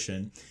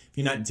fruition. If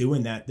you're not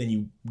doing that, then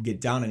you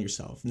get down on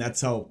yourself. And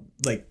that's how,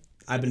 like,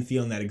 I've been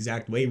feeling that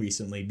exact way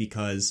recently,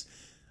 because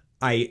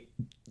I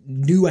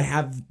knew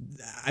I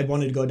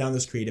wanted to go down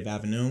this creative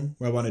avenue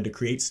where I wanted to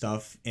create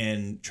stuff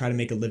and try to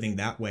make a living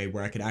that way,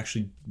 where I could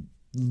actually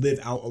live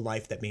out a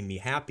life that made me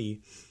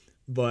happy.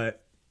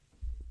 But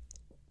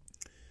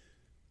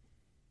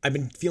I've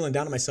been feeling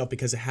down on myself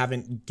because I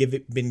haven't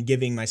been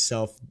giving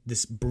myself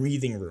this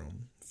breathing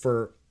room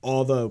for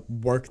all the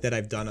work that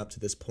I've done up to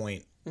this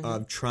point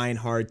of trying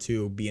hard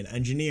to be an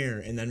engineer,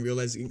 and then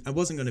realizing I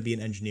wasn't going to be an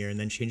engineer, and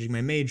then changing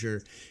my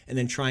major, and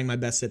then trying my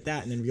best at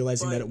that, and then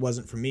realizing that it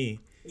wasn't for me.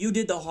 You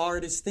did the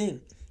hardest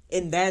thing,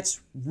 and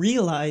that's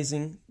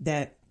realizing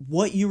that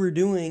what you were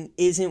doing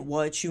isn't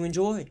what you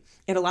enjoy.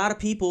 And a lot of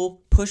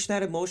people push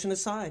that emotion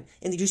aside,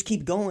 and they just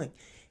keep going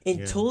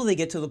until they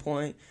get to the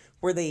point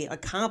where they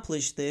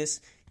accomplish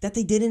this that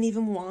they didn't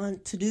even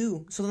want to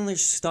do. So then they're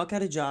stuck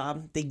at a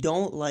job they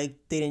don't like,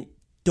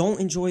 don't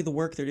enjoy the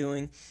work they're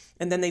doing,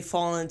 and then they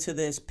fall into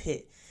this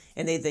pit,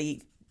 and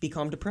they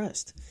become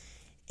depressed.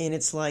 And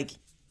it's like,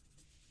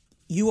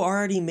 you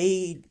already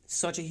made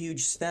such a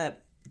huge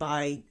step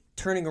by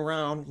turning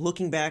around,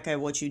 looking back at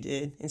what you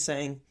did, and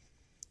saying,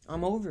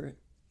 I'm over it.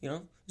 You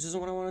know, This isn't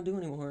what I want to do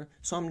anymore.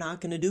 So I'm not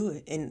going to do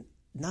it. And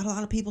not a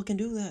lot of people can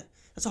do that.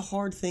 That's a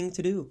hard thing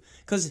to do.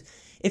 Because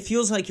it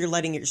feels like you're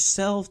letting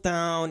yourself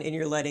down and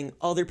you're letting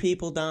other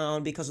people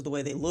down because of the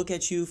way they look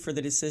at you for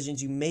the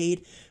decisions you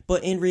made.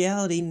 But in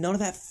reality, none of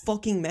that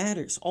fucking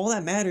matters. All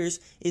that matters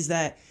is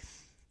that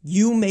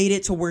you made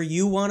it to where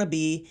you want to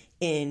be,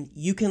 and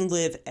you can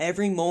live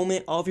every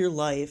moment of your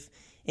life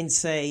and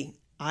say,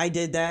 I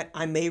did that.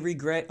 I may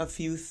regret a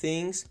few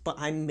things, but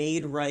I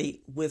made right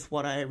with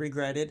what I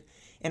regretted.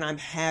 And I'm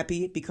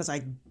happy because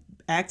I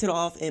acted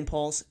off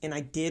impulse and I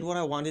did what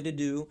I wanted to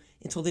do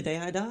until the day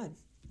I died.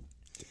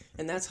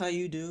 And that's how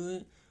you do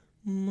it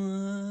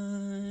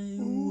my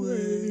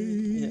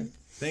way. Yeah.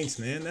 Thanks,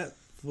 man. That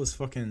was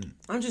fucking...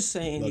 I'm just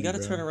saying, you got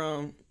to turn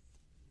around.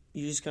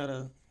 You just got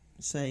to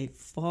say,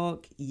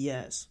 fuck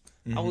yes.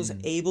 I was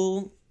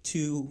able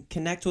to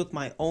connect with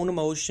my own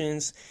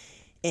emotions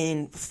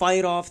and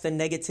fight off the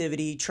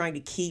negativity trying to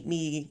keep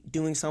me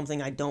doing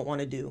something I don't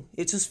want to do.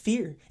 It's just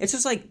fear. It's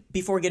just like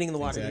before getting in the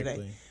water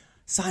today.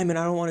 Simon,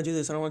 I don't want to do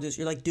this. I don't want to do this.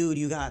 You're like, dude,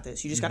 you got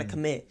this. You just got to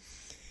commit.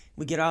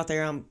 We get out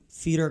there.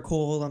 Feet are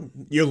cold.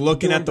 You're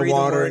looking at the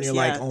water and you're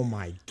like, oh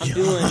my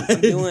God.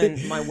 I'm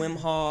doing my Wim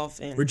Hof.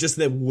 And we're just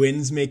the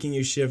wind's making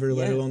you shiver,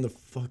 let alone the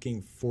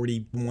fucking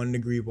 41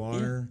 degree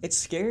water. Yeah. It's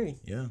scary.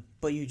 Yeah.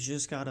 But you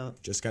just gotta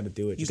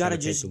do it. You gotta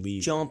just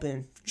jump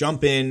in.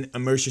 Jump in,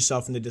 immerse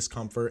yourself in the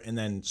discomfort, and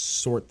then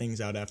sort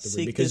things out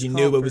afterward because you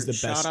knew it was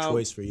the best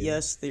choice for you.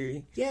 Yes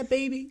Theory. Yeah,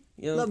 baby.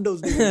 Yep. Love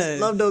those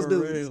dudes. Love those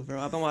dudes. Real,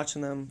 bro. I've been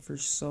watching them for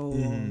so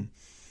long.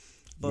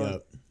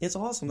 But it's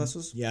awesome. That's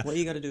what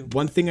you got to do.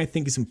 One thing I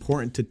think is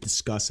important to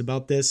discuss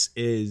about this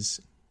is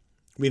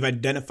we've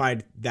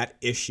identified that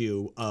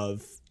issue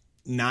of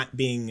not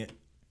being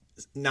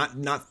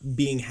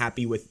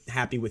happy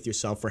with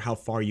yourself for how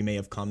far you may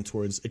have come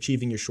towards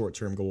achieving your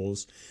short-term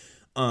goals.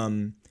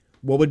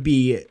 What would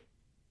be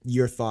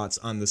your thoughts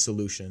on the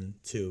solution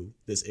to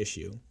this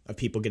issue of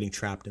people getting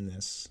trapped in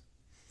this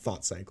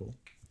thought cycle?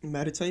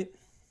 Meditate.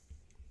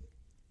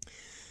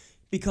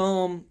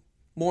 Become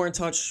more in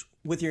touch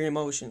with your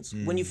emotions.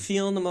 When you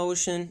feel an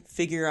emotion,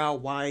 figure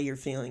out why you're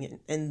feeling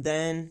it, and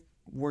then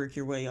work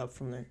your way up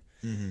from there.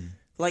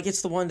 Like,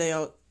 it's the one day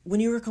when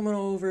you were coming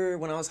over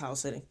when I was house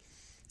sitting,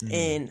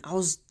 and I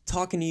was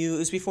talking to you. It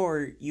was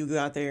before you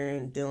got there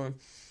and Dylan,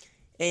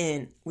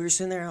 and we were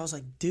sitting there. And I was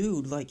like,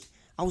 dude, like,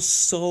 I was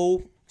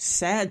so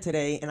sad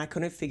today, and I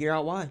couldn't figure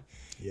out why.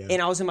 Yeah.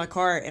 And I was in my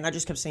car, and I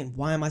just kept saying,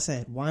 why am I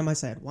sad? Why am I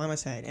sad? Why am I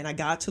sad? And I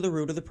got to the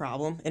root of the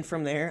problem, and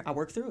from there, I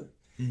worked through it.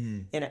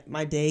 And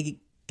my day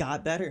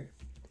got better.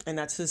 And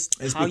that's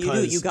just how you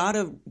do it. You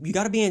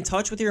gotta be in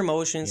touch with your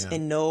emotions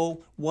and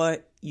know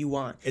what you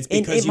want. It's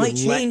because it might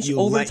change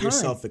over time.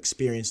 Yourself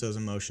experience those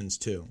emotions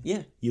too.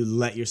 Yeah. You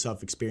let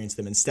yourself experience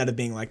them instead of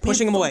being like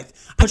pushing them away.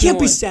 I can't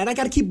be sad. I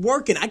gotta keep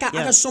working. I got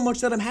so much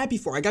that I'm happy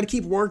for. I gotta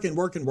keep working.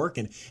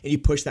 And you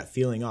push that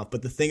feeling off.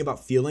 But the thing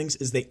about feelings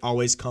is they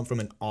always come from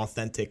an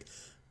authentic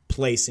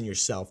place in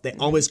yourself. They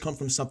always come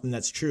from something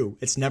that's true.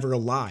 It's never a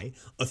lie.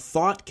 A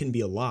thought can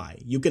be a lie.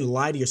 You can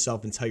lie to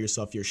yourself and tell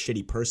yourself you're a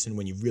shitty person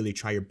when you really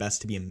try your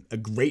best to be a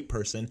great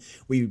person.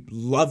 We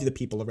love the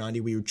people around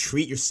you. You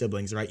treat your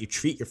siblings right. You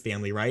treat your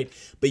family right.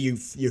 But your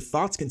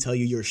thoughts can tell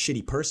you you're a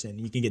shitty person.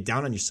 You can get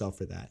down on yourself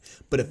for that.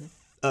 But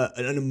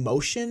an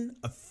emotion,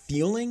 a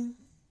feeling,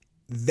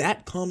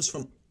 that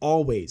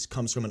always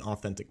comes from an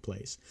authentic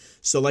place.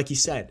 So like you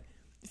said,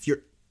 if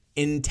you're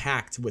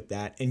intact with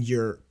that and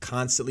you're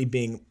constantly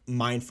being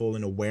mindful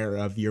and aware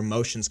of your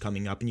emotions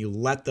coming up and you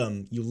let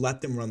them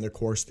run their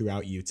course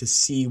throughout you to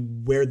see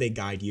where they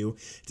guide you,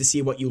 to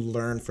see what you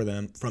learn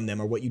from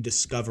them or what you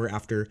discover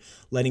after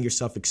letting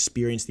yourself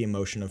experience the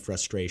emotion of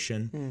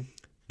frustration,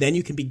 then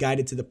you can be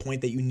guided to the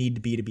point that you need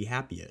to be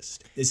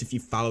happiest, is if you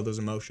follow those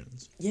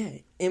emotions. Yeah.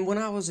 And when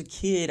I was a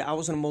kid, I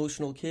was an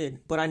emotional kid,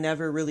 but I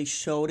never really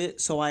showed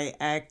it, so I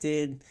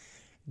acted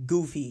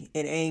goofy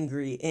and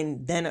angry,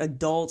 and then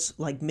adults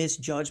like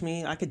misjudge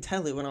me. I could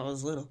tell it when I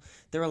was little.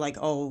 They were like,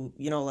 oh,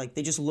 like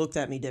they just looked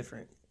at me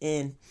different,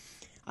 and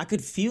I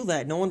could feel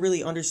that. No one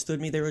really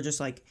understood me. They were just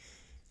like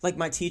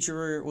my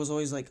teacher was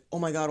always like, oh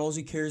my God, all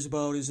he cares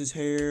about is his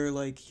hair,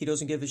 like he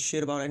doesn't give a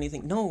shit about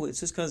anything. No, it's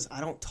just because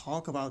I don't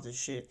talk about this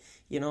shit,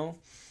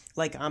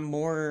 like I'm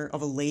more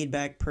of a laid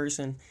back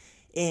person.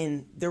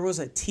 And there was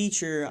a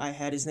teacher I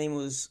had, his name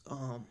was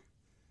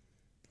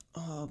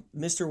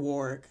Mr.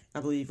 Warwick, I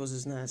believe was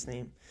his last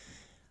name.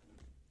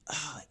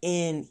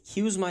 And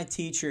he was my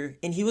teacher,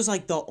 and he was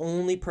like the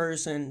only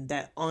person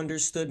that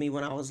understood me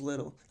when I was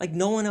little. Like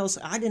no one else,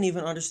 I didn't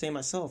even understand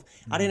myself.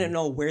 I didn't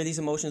know where these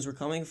emotions were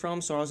coming from,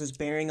 so I was just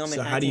bearing them.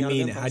 So and how do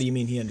you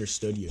mean he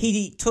understood you?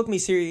 He took me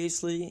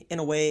seriously in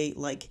a way,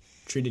 like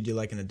treated you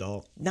like an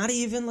adult. Not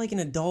even like an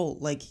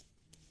adult, like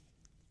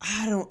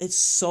it's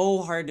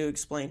so hard to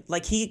explain.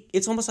 Like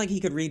it's almost like he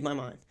could read my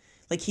mind.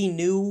 Like he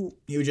knew.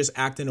 He would just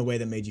act in a way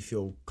that made you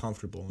feel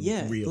comfortable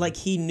and real. Like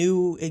he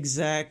knew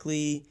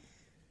exactly.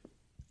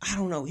 I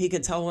don't know. He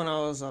could tell when I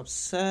was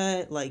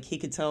upset. Like he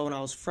could tell when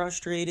I was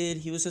frustrated.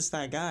 He was just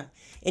that guy.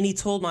 And he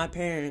told my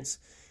parents,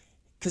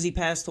 because he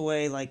passed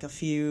away like a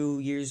few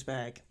years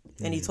back,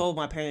 and he told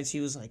my parents, he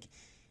was like,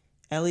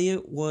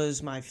 Elliott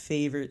was my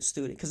favorite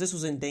student, because this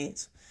was in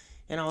dance,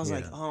 and I was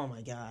like, oh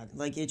my god,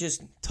 like it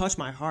just touched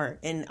my heart,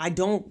 and I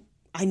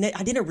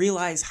didn't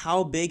realize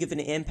how big of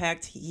an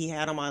impact he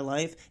had on my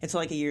life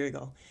until like a year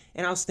ago,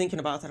 and I was thinking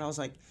about that. I was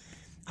like,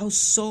 I was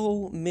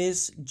so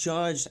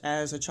misjudged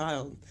as a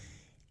child,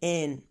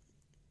 and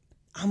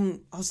I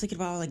was thinking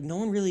about like no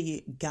one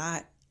really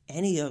got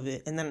any of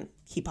it, and then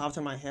he popped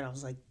in my head. I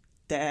was like,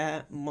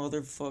 that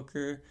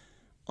motherfucker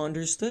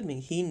understood me.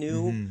 He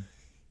knew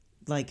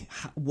like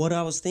what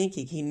I was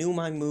thinking. He knew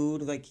my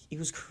mood. Like, he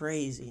was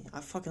crazy.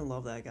 I fucking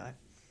love that guy.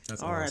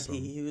 That's R.I.P. awesome.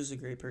 He was a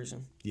great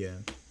person. Yeah,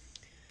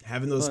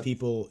 having those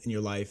people in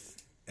your life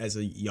as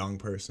a young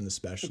person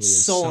especially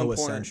is so so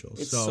important. essential.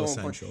 It's so so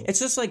essential. important. It's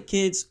just like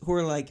kids who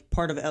are like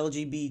part of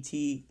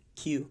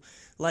LGBTQ.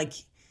 Like,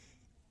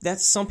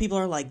 that's, some people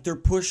are like, they're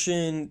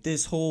pushing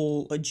this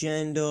whole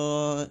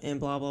agenda and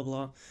blah blah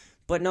blah,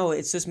 but no,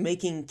 it's just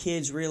making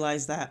kids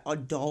realize that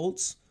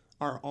adults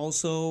are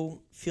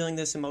also feeling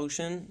this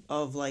emotion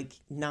of like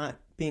not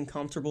being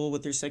comfortable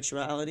with their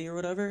sexuality or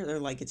whatever. They're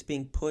like, it's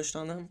being pushed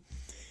on them.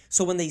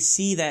 So when they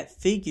see that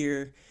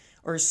figure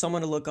or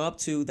someone to look up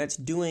to that's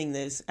doing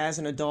this as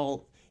an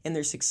adult and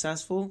they're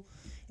successful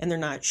and they're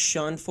not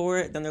shunned for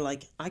it, then they're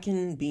like, I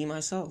can be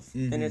myself.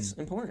 And it's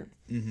important.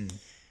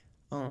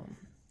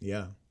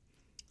 Yeah.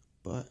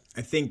 But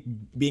I think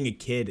being a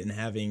kid and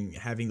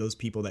having those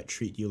people that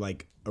treat you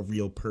like a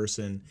real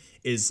person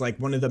is like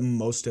one of the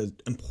most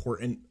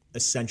important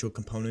essential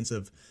components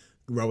of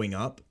growing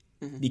up,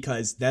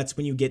 because that's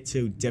when you get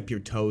to dip your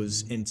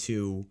toes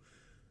into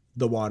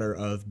the water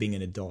of being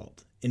an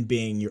adult and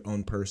being your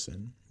own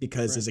person.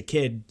 Because as a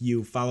kid,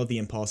 you follow the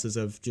impulses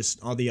of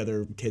just all the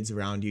other kids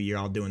around you. You're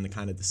all doing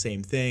the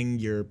same thing.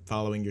 You're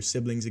following your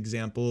siblings'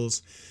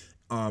 examples.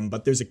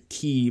 But there's a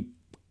key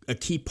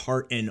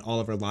part in all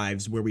of our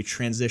lives where we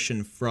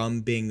transition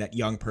from being that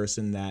young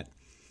person that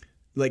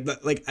like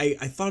I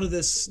thought of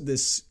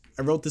this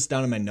I wrote this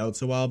down in my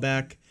notes a while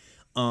back.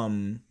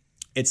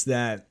 It's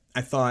that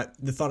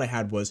the thought I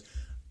had was,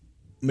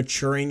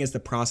 maturing is the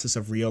process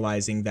of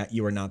realizing that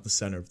you are not the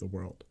center of the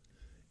world.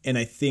 And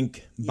I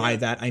think by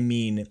that I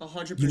mean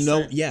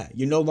 100%.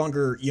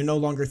 You're no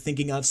longer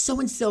thinking of so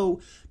and so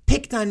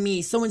picked on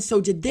me, so and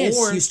so did this.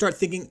 Or you start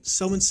thinking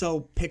so and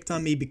so picked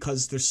on me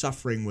because they're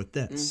suffering with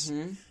this.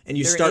 And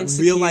you start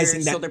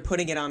realizing that, so they're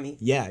putting it on me.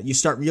 Yeah, you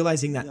start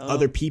realizing that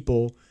other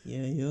people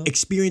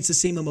experience the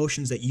same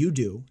emotions that you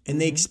do,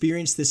 and they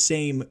experience the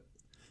same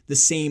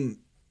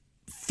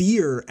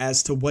fear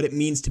as to what it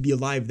means to be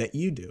alive that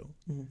you do.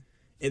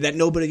 And that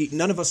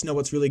none of us know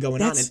what's really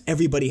going on, and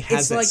everybody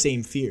has that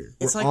same fear.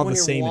 It's We're like all when the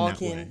you're same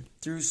walking in that way.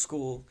 through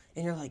school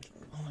and you're like,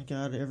 oh my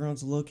god,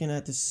 everyone's looking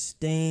at the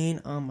stain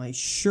on my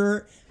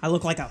shirt. I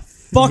look like a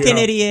fucking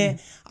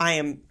idiot. I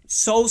am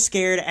so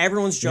scared.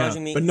 Everyone's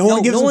judging me. But no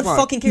one gives a fuck.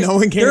 Fucking cares. No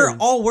one cares. They're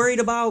all worried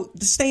about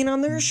the stain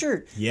on their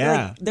shirt.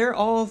 Yeah. Like, they're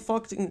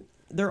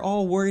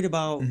all worried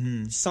about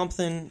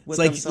something with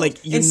themselves.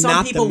 Like you're and some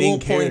not people the main will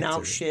point character.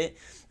 out shit,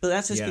 but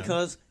that's just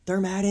because they're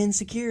mad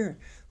insecure.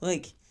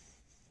 Like,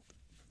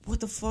 what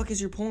the fuck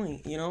is your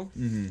point, you know?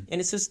 And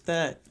it's just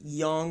that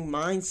young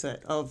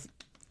mindset of,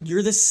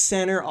 you're the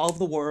center of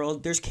the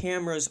world, there's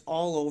cameras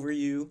all over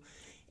you,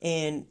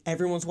 and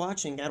everyone's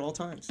watching at all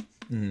times.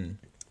 And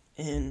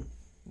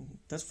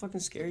that's a fucking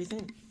scary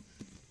thing.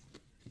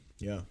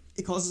 Yeah.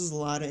 It causes a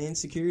lot of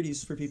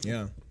insecurities for people.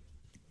 Yeah.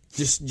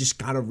 Just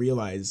gotta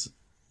realize.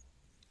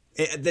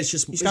 That's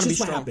just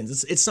what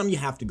happens. It's something you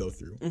have to go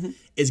through.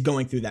 Is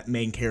going through that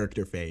main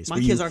character phase.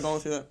 My kids aren't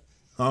going through that.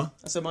 Huh?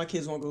 I said my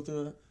kids won't go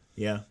through that.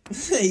 Yeah.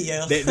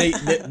 Yeah.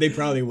 They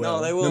probably will.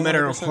 No, they will. No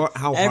matter 100%.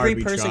 how hard every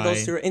we person try.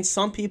 goes through it, and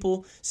some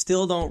people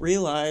still don't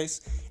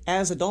realize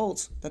as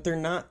adults that they're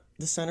not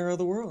the center of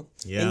the world.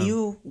 Yeah. And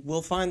you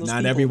will find those Not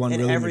people everyone in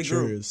really every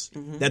matures.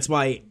 group. That's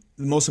why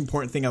the most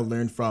important thing I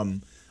learned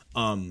from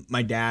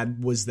my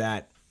dad was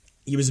that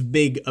he was a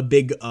big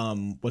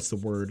what's the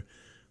word,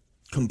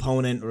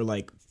 component or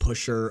like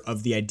pusher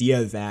of the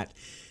idea that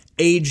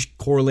age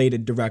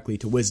correlated directly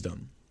to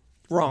wisdom.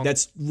 Wrong.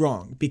 That's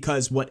wrong,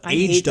 because what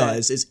age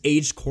does is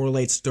age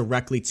correlates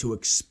directly to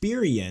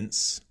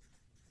experience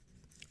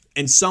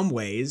in some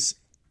ways,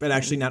 but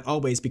actually not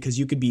always, because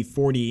you could be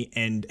 40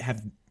 and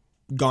have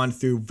gone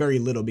through very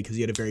little because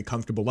you had a very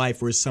comfortable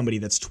life, whereas somebody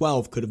that's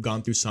 12 could have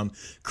gone through some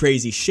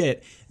crazy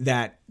shit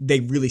that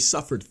they really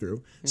suffered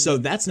through. So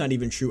that's not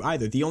even true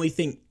either. The only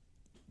thing,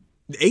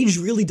 age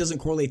really doesn't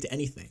correlate to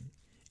anything.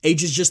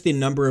 Age is just the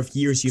number of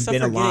years you've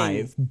been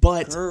alive,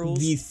 but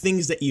the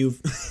things that you've,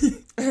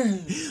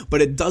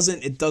 but it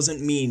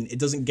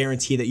doesn't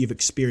guarantee that you've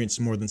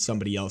experienced more than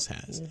somebody else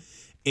has.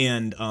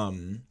 And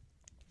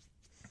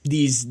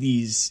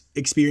these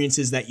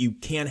experiences that you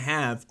can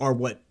have are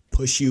what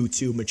push you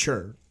to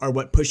mature, or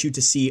what push you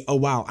to see, oh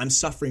wow, I'm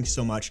suffering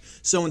so much,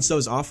 so and so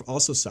is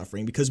also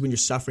suffering, because when you're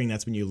suffering,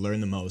 that's when you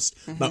learn the most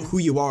about who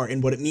you are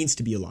and what it means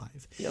to be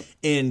alive. Yep.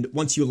 And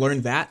once you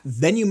learn that,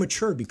 then you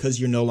mature, because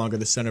you're no longer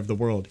the center of the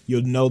world.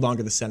 You're no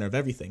longer the center of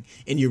everything,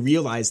 and you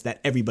realize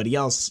that everybody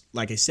else,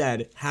 like I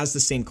said, has the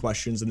same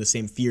questions and the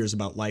same fears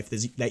about life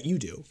that you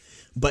do.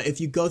 But if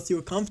you go through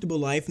a comfortable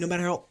life, no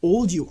matter how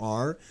old you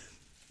are,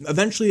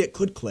 eventually it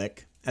could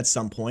click at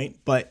some point,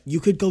 but you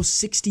could go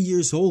 60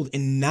 years old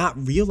and not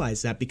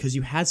realize that, because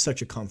you had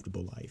such a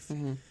comfortable life.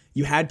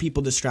 You had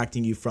people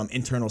distracting you from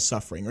internal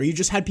suffering, or you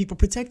just had people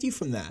protect you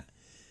from that.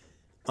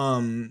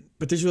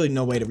 But there's really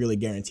no way to really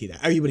guarantee that.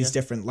 Everybody's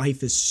different.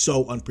 Life is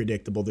so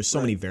unpredictable. There's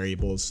so many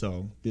variables,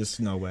 so there's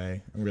no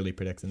way I'm really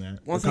predicting that.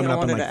 One We're thing coming I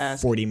up in wanted like to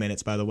ask. 40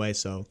 minutes, by the way,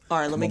 so... All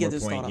right, let me one get more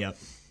this point. thought out. Yep.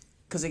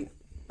 Because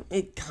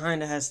it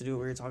kind of has to do with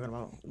what you're talking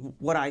about.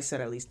 What I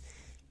said, at least.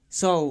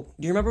 So,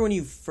 do you remember when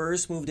you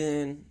first moved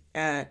in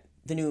at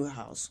the new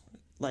house?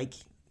 Like...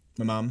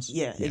 My mom's?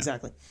 Yeah,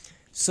 exactly.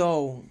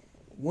 So,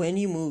 when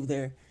you moved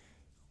there,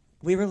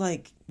 we were,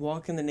 like,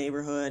 walking the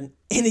neighborhood,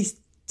 and these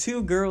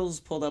two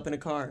girls pulled up in a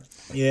car.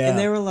 Yeah. And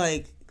they were,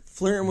 like,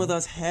 flirting with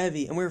us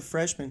heavy, and we were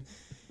freshmen.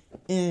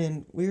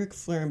 And we were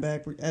flirting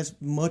back as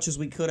much as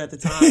we could at the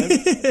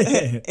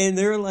time. And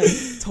they were, like,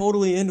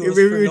 totally into us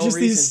We for were no just reason.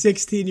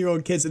 these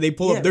 16-year-old kids, and they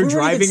pull up. They're we weren't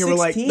driving, even and we're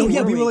like, 16, no,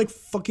 yeah, were we we? were like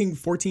fucking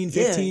 14,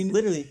 15. Yeah,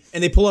 literally.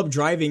 And they pull up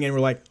driving, and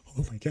we're like,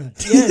 oh my God.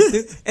 Yes,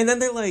 dude. And then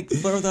they're like,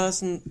 flirt with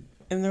us, and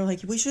they're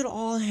like, we should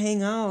all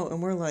hang out. And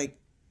we're like,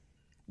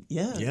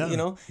 yeah, you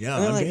know? Yeah,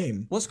 and they're I'm like,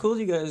 game. what school do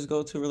you guys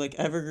go to? We're like,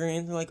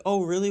 Evergreen. They're like,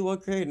 oh, really?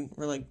 What grade? And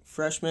we're like,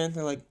 freshmen.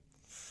 They're like,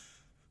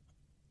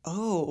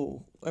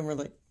 oh. And we're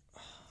like,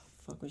 oh,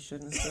 fuck, we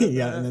shouldn't have said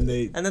Yeah, that. and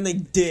then they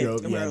dipped. drove-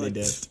 And we yeah, were they like,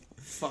 dipped.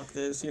 fuck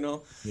this, you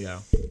know? Yeah.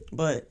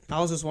 But I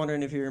was just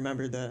wondering if you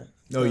remembered that.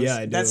 Oh, yeah,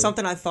 I do. That's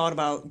something I thought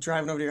about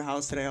driving over to your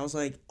house today. I was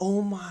like,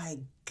 oh my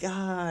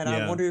God. I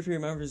Yeah. wonder if he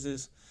remembers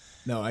this.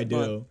 No, I do.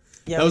 But,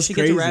 yeah, that we was should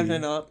crazy. get to wrapping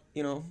it up,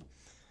 you know.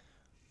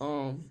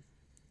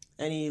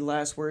 Any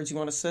last words you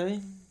want to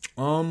say?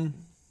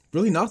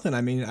 Really nothing.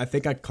 I mean, I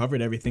think I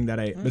covered everything that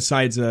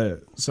besides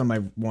some I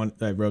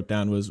wrote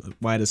down was,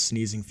 why does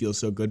sneezing feel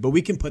so good? But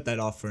we can put that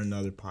off for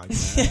another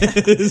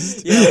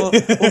podcast. Yeah,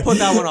 we'll put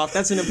that one off.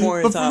 That's an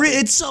important But for topic. real,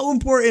 it's so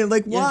important.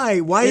 Like, why?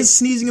 Why is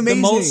sneezing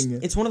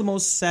amazing? It's one of the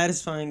most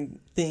satisfying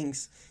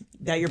things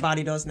that your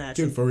body does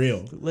naturally. Dude, for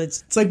real.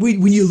 It's like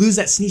when you lose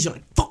that sneeze, you're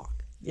like, fuck.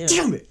 Yeah.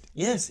 Damn it.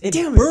 Yes, it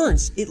Damn it.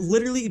 burns. It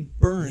literally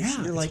burns. Yeah,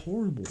 You're it's like,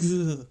 horrible.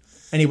 ugh.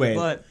 Anyway,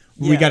 But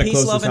we gotta peace,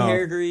 close love, this and out.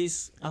 hair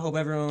grease. I hope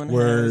everyone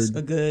has Word.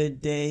 a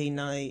good day,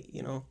 night,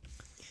 you know.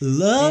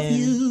 Love And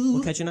you.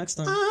 we'll catch you next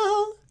time.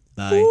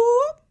 Bye.